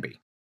can be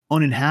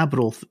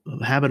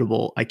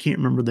uninhabitable. I can't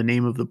remember the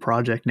name of the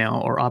project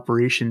now or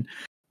operation,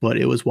 but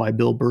it was why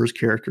Bill Burr's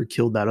character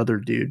killed that other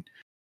dude.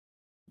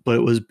 But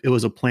it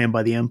was a plan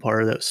by the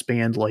Empire that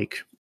spanned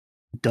like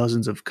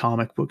dozens of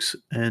comic books,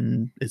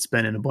 and it's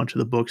been in a bunch of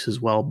the books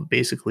as well. But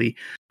basically,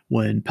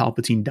 when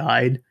Palpatine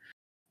died,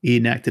 he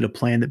enacted a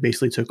plan that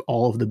basically took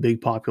all of the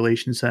big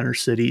population center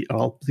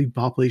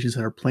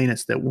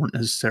planets that weren't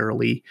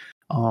necessarily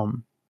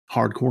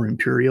hardcore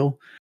Imperial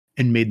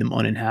and made them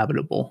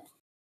uninhabitable.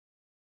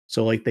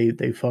 So like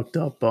they fucked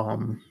up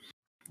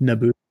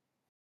Naboo.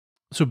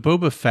 So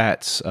Boba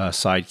Fett's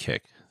sidekick,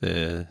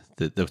 the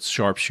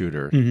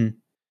sharpshooter,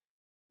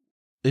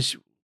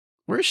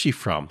 where is she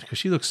from? Because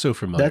she looks so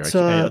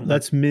familiar.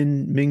 That's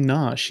Ming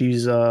Na. She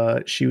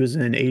was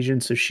in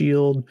Agents of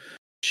S.H.I.E.L.D.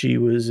 She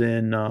was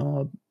in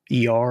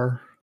ER.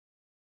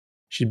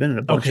 She's been in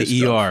a bunch of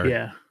stuff. ER.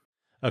 Yeah.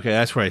 Okay,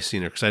 that's where I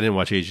seen her because I didn't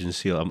watch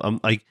Agents of S.H.I.E.L.D. I'm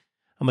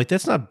like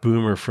that's not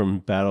Boomer from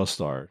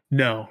Battlestar.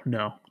 No.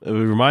 It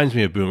reminds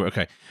me of Boomer.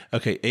 Okay.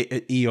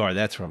 ER.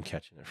 That's where I'm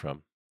catching it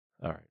from.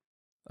 All right.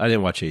 I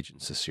didn't watch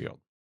Agents of S.H.I.E.L.D.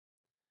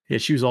 Yeah,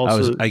 she was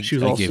also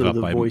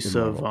the voice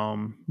of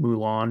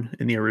Mulan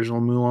in the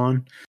original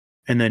Mulan,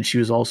 and then she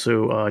was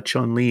also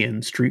Chun-Li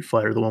in Street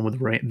Fighter, the one with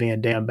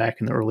Van Damme back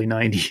in the early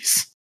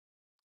 90s.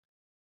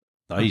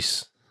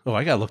 Nice. Oh,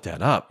 I gotta look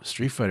that up.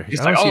 Street Fighter. He's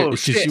I like, don't see it. oh Does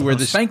she shit, wear some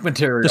the spank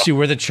material. Does she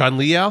wear the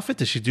Chun-Li outfit?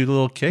 Does she do the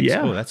little kicks?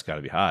 Yeah. Oh, that's got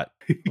to be hot.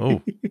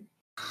 Oh,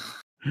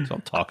 that's what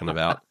I'm talking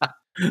about.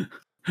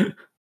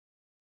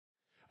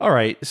 All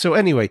right. So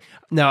anyway,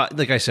 now,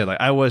 like I said,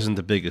 I wasn't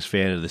the biggest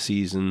fan of the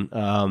season.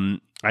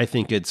 I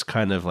think it's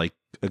kind of like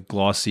a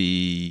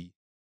glossy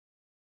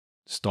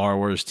Star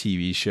Wars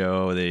TV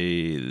show.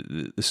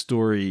 The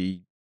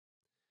story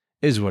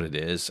is what it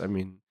is. I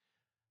mean,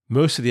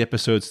 most of the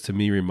episodes to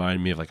me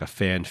remind me of like a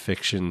fan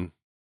fiction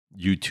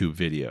YouTube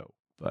video,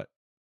 but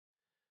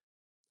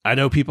I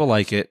know people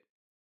like it.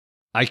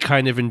 I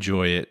kind of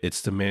enjoy it.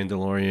 It's The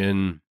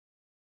Mandalorian,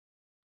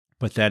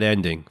 but that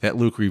ending, that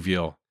Luke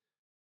reveal,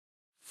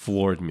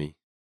 floored me.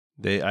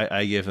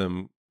 I give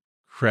them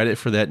credit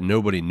for that.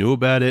 Nobody knew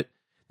about it.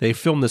 They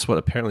filmed this,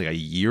 apparently a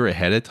year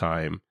ahead of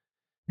time,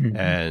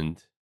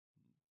 and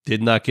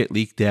did not get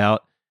leaked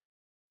out.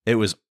 It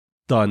was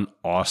done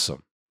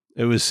awesome.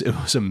 It was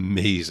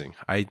amazing.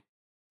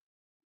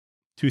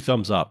 2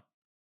 thumbs up.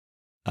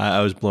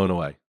 I was blown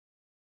away.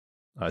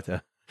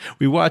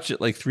 We watched it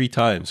like 3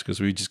 times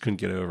because we just couldn't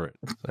get over it.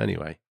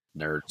 Anyway.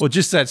 Nerds. Well,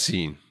 just that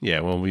scene.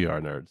 Yeah, well, we are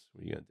nerds.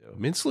 What are you going to do? I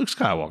mean, it's Luke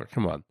Skywalker.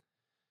 Come on.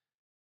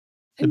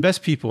 The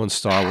best people in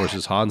Star Wars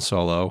is Han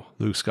Solo,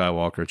 Luke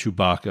Skywalker,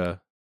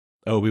 Chewbacca,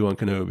 Obi-Wan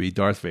Kenobi,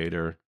 Darth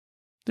Vader,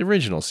 the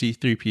original,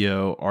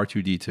 C-3PO,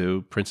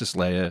 R2-D2, Princess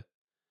Leia.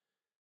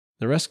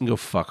 The rest can go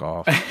fuck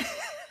off.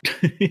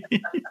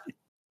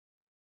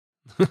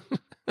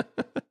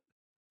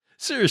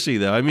 Seriously,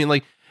 though. I mean,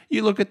 like,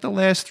 you look at the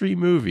last 3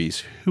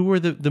 movies. Who were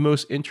the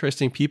most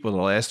interesting people in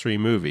the last 3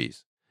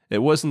 movies? It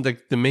wasn't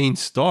the main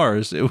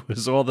stars. It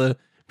was all the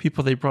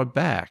people they brought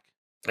back.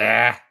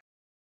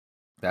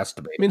 That's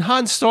debatable. I mean,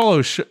 Han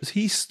Solo,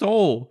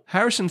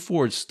 Harrison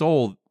Ford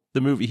stole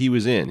the movie he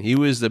was in. He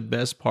was the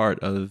best part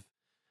of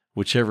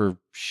whichever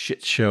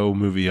shit show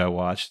movie I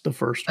watched. The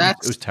first one.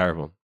 It was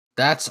terrible.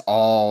 That's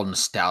all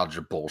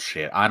nostalgia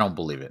bullshit. I don't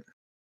believe it.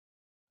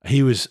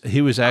 He was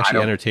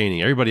actually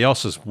entertaining. Everybody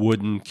else is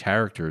wooden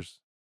characters.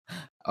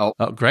 Oh,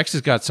 Grex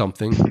has got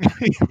something.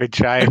 I've been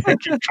trying to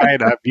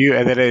unmute,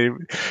 and then I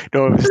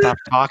don't even stop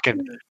talking.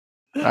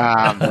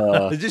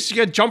 Just you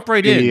got to jump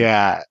right in.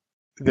 Yeah,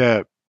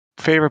 the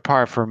favorite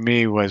part for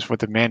me was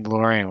with the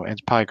Mandalorian, and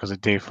it's probably because of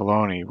Dave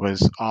Filoni,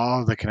 was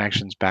all the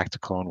connections back to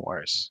Clone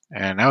Wars,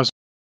 and that was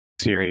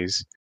a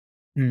series,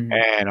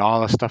 and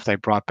all the stuff they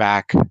brought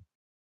back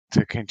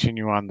to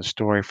continue on the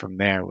story from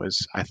there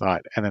was, I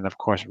thought, and then of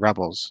course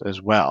Rebels as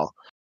well,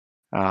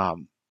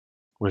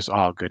 was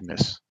all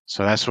goodness.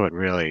 So that's what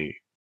really,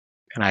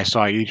 and I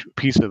saw each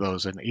piece of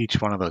those in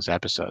each one of those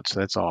episodes. So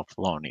that's all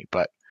Filoni,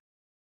 but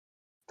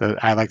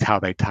I liked how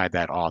they tied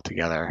that all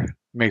together.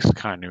 Makes the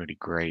continuity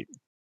great.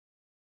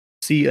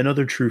 See,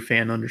 another true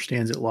fan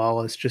understands it,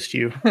 Lala. It's just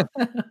you.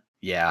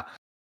 Yeah.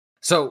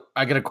 So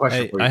I got a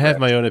question for you. I have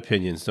my own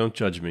opinions. Don't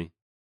judge me.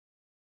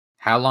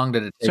 How long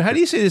did it take? So how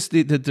do you say this?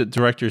 The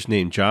director's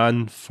name?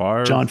 Jon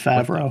Favreau. Jon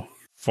Favreau.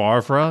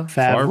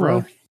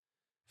 Favreau.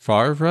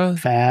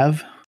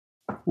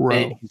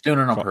 Hey, he's doing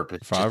it on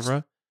purpose.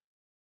 Favreau.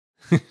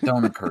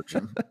 Don't encourage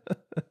him.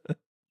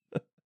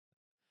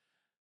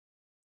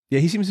 Yeah,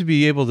 he seems to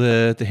be able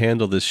to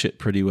handle this shit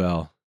pretty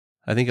well.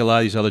 I think a lot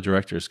of these other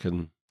directors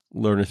can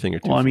learn a thing or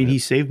two. Well, I mean, he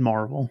saved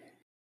Marvel,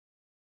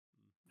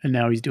 and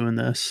now he's doing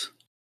this.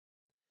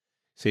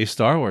 Saved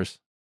Star Wars.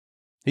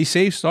 He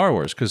saved Star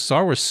Wars because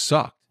Star Wars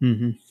sucked.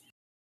 Mm-hmm.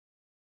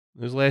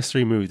 Those last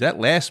 3 movies. That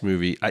last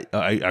movie,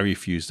 I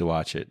refused to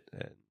watch it.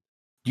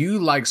 You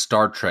like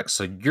Star Trek,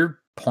 so your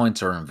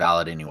points are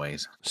invalid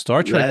anyways.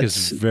 Star Trek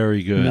is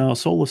very good. No,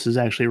 Solus is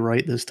actually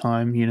right this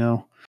time, you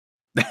know.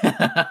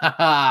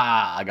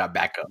 I got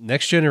backup.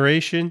 Next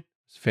Generation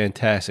is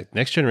fantastic.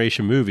 Next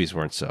Generation movies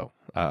weren't so.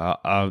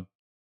 I'll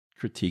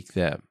critique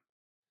them.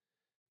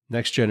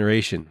 Next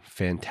Generation,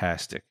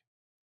 fantastic.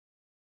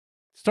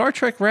 Star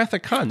Trek Wrath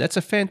of Khan, that's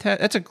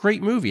a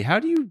great movie. How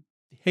do you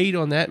hate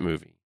on that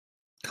movie?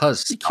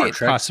 Because Star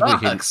Trek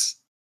sucks.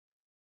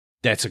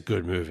 That's a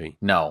good movie.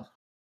 No.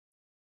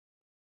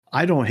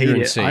 I don't hate You're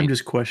it. insane. I'm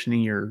just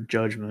questioning your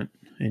judgment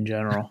in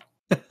general.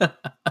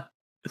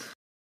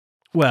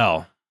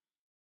 Well,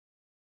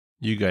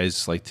 you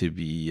guys like to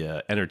be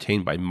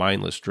entertained by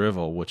mindless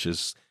drivel, which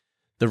is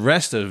the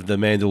rest of the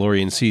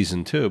Mandalorian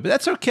season 2. But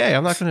that's okay.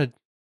 I'm not going to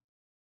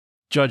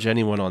judge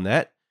anyone on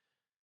that.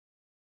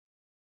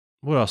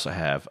 What else I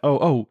have?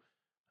 So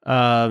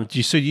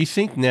do you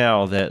think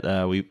now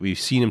that we've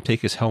seen him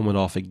take his helmet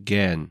off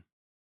again,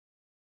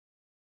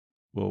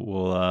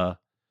 will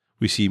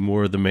we see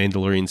more of the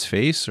Mandalorian's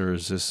face, or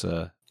is this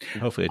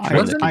hopefully a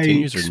trend that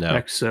continues, or no? I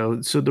expect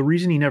so. So the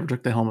reason he never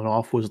took the helmet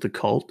off was the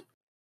cult.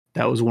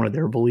 That was one of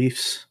their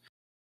beliefs.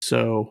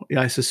 So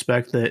I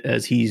suspect that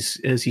as he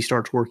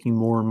starts working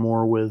more and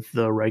more with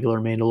the regular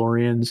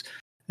Mandalorians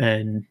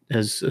and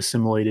has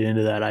assimilated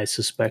into that, I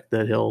suspect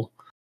that he'll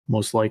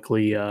most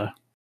likely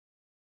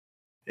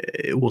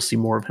we'll see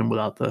more of him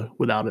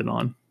without it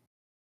on.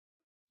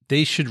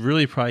 They should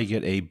really probably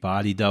get a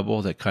body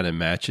double that kind of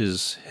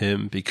matches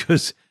him,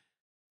 because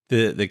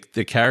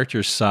the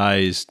character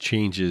size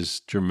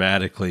changes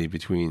dramatically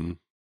between,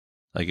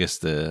 I guess,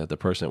 the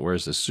person that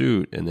wears the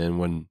suit, and then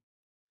when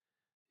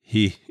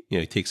he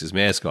takes his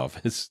mask off,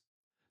 he's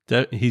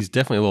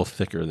definitely a little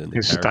thicker than the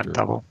His character. stunt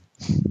double.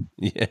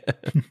 Yeah.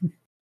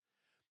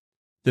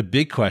 The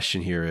big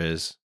question here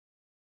is,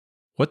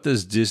 what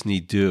does Disney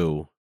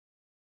do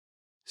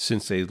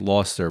since they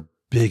lost their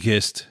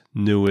biggest,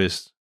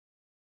 newest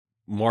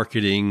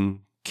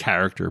marketing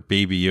character,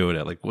 Baby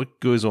Yoda? Like, what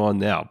goes on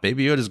now?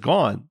 Baby Yoda's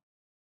gone.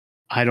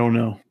 I don't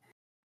know.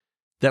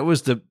 That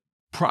was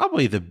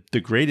probably the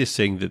greatest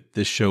thing that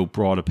this show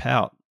brought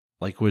about.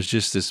 Like, was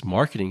just this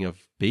marketing of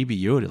Baby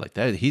Yoda. Like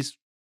that, he's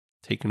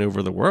taken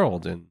over the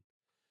world, and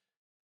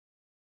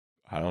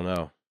I don't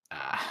know.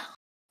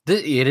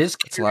 It is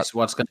curious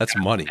what's going to That's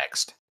happen money.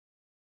 next.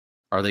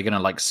 Are they going to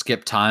like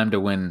skip time to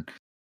when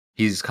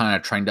he's kind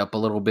of trained up a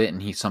little bit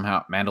and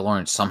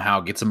Mandalorian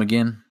somehow gets him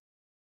again?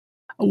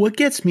 What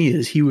gets me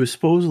is he was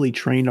supposedly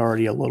trained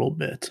already a little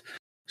bit.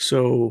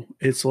 So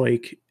it's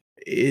like,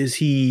 is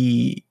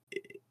he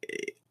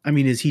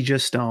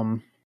just,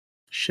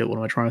 shit, what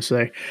am I trying to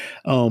say?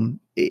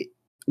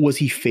 Was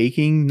he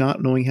faking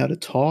not knowing how to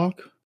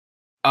talk?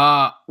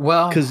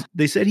 Well, Because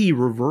they said he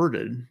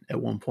reverted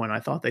at one point. I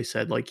thought they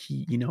said like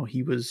he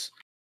was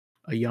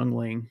a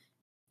youngling,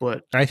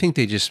 but I think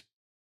they just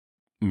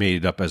made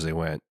it up as they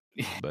went.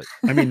 But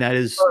I mean that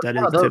is Well,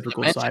 those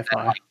typical mentioned that,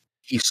 sci-fi. like,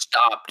 he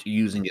stopped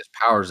using his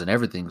powers and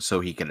everything so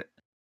he could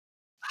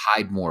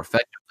hide more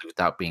effectively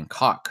without being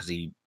caught because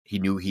he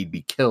knew he'd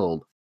be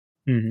killed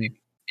Mhm.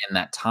 in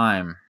that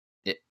time.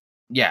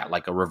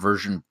 Like a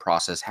reversion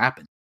process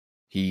happened.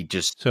 He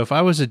just so if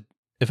I was a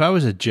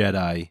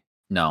Jedi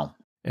no.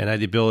 and I had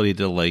the ability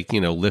to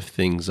lift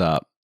things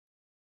up,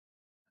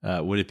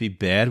 would it be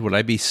bad? Would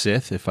I be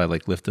Sith if I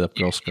lifted up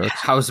girl skirts?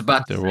 I was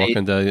about to They're say,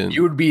 walking down.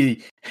 you would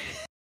be.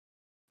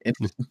 If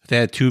they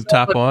had tube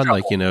top on,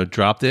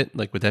 dropped it,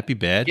 would that be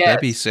bad? Yes. Would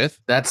that be Sith?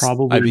 That's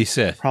Probably, I'd be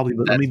Sith. Probably,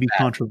 but let me That's be bad.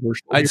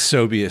 controversial. I'd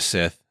so be a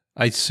Sith.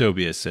 I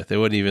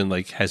wouldn't even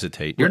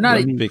hesitate. You're not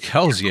Let a me- big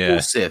hells, yeah. cool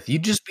Sith.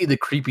 You'd just be the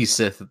creepy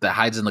Sith that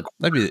hides in the corner.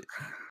 That'd be the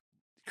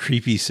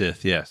creepy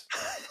Sith. Yes,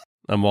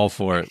 I'm all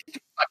for it.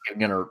 I'm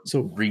gonna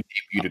So- rename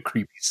you to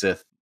creepy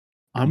Sith.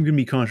 I'm going to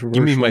be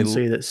controversial my- and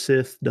say that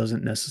Sith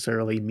doesn't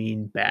necessarily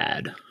mean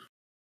bad.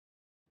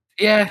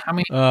 Yeah, I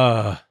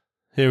mean,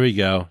 Here we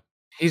go.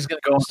 he's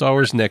gonna go. Star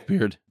Wars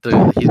neckbeard.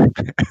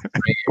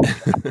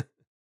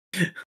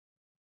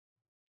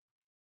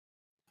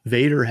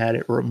 Vader had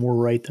it more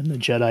right than the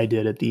Jedi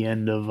did at the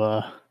end of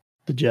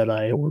the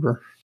Jedi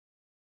Order.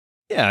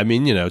 Yeah, I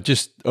mean,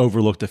 just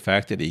overlook the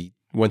fact that he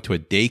went to a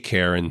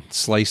daycare and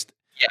sliced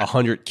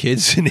 100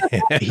 kids in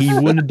half. He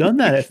wouldn't have done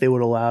that if they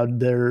would have allowed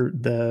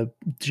the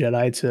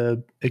Jedi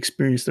to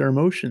experience their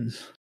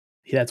emotions.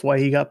 That's why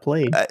he got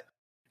played,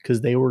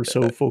 because they were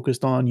so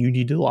focused on you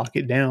need to lock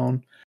it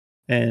down.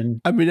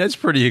 And I mean, that's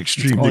pretty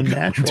extreme to go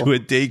unnatural. to a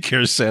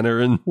daycare center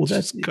and Well,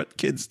 just cut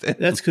kids down.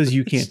 that's because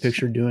you can't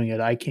picture doing it.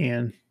 I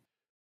can.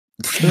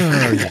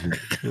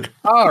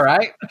 All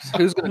right,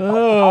 who's gonna?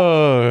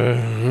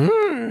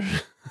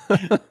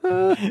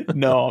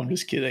 No, I'm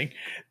just kidding.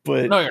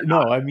 But No, you're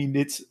no, I mean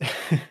it's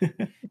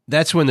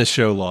That's when the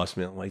show lost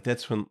me.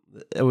 That's when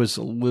it was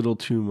a little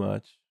too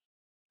much.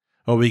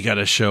 Oh, we got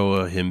to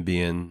show him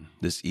being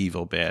this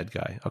evil bad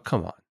guy. Oh,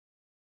 come on.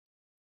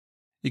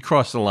 He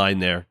crossed the line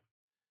there.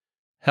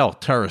 Hell,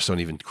 terrorists don't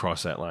even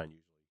cross that line.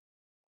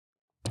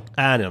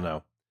 I don't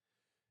know.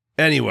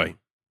 Anyway,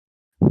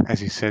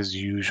 As he says,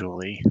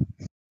 usually.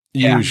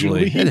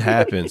 usually it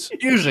happens.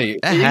 Usually,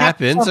 That you have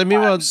happens. I mean,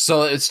 well,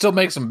 so it still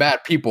makes them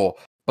bad people,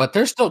 but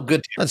they're still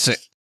good. let's say,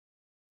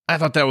 I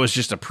thought that was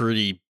just a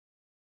pretty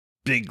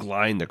big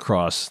line to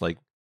cross.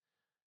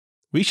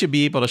 We should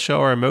be able to show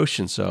our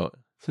emotions. So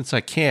since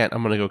I can't,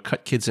 I'm going to go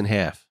cut kids in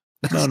half.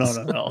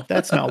 no.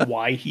 That's not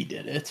why he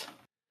did it.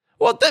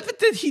 Well,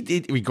 that he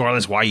did,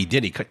 regardless why he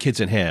did, he cut kids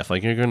in half.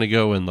 You're going to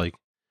go and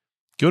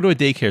go to a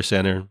daycare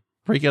center,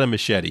 break out a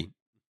machete.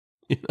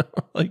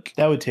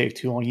 That would take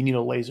too long. You need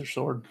a laser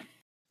sword.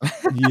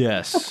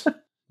 Yes.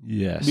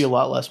 Yes. It'd be a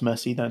lot less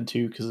messy then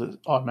too, because it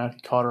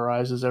automatically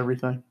cauterizes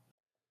everything.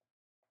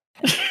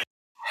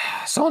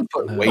 Someone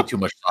put way too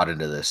much thought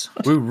into this.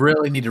 We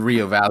really need to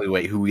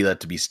reevaluate who we let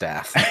to be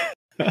staff.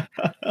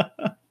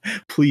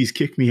 Please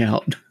kick me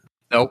out.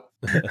 Nope,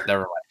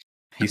 never mind.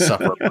 He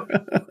suffered.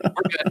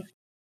 We're good.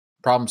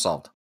 Problem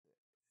solved.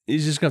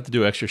 He's just going to have to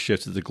do extra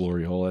shifts at the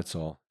glory hole. That's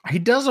all. He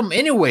does them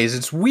anyways.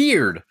 It's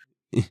weird.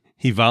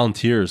 He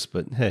volunteers,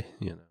 but hey,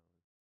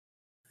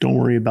 Don't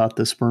worry about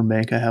the sperm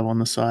bank I have on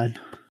the side.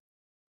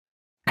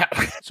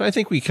 So I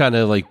think we kind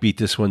of beat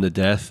this one to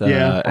death.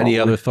 Yeah, any probably.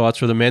 other thoughts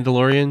for the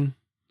Mandalorian?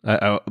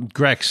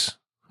 Grex,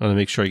 I want to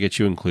make sure I get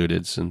you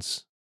included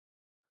since.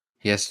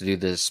 He has to do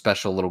the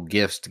special little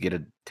gifts to get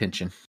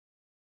attention.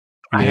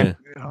 Yeah.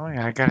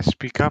 I gotta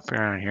speak up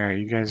around here.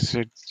 You guys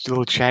are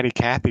little chatty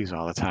Cathys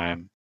all the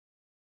time.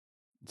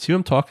 See who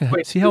I'm talking?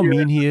 Wait, See how you're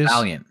mean he is?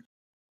 Valiant.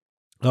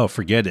 Oh,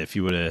 forget it. If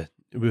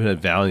we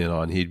had Valiant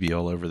on, he'd be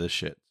all over this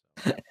shit.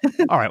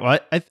 All right. Well,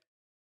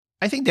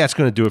 I think that's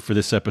going to do it for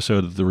this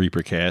episode of the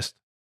Reapercast.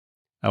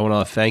 I want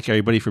to thank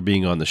everybody for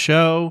being on the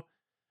show.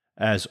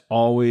 As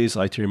always,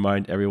 I'd like to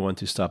remind everyone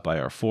to stop by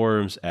our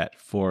forums at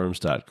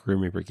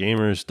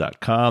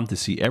forums.grimreapergamers.com to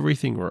see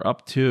everything we're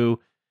up to,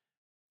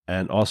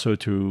 and also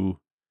to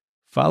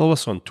follow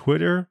us on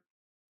Twitter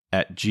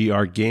at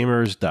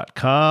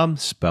grgamers.com,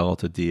 spelled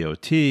to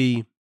DOT.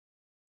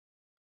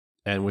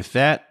 And with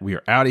that, we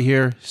are out of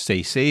here.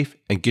 Stay safe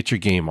and get your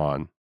game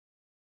on.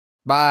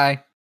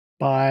 Bye.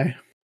 Bye.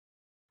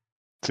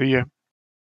 See ya.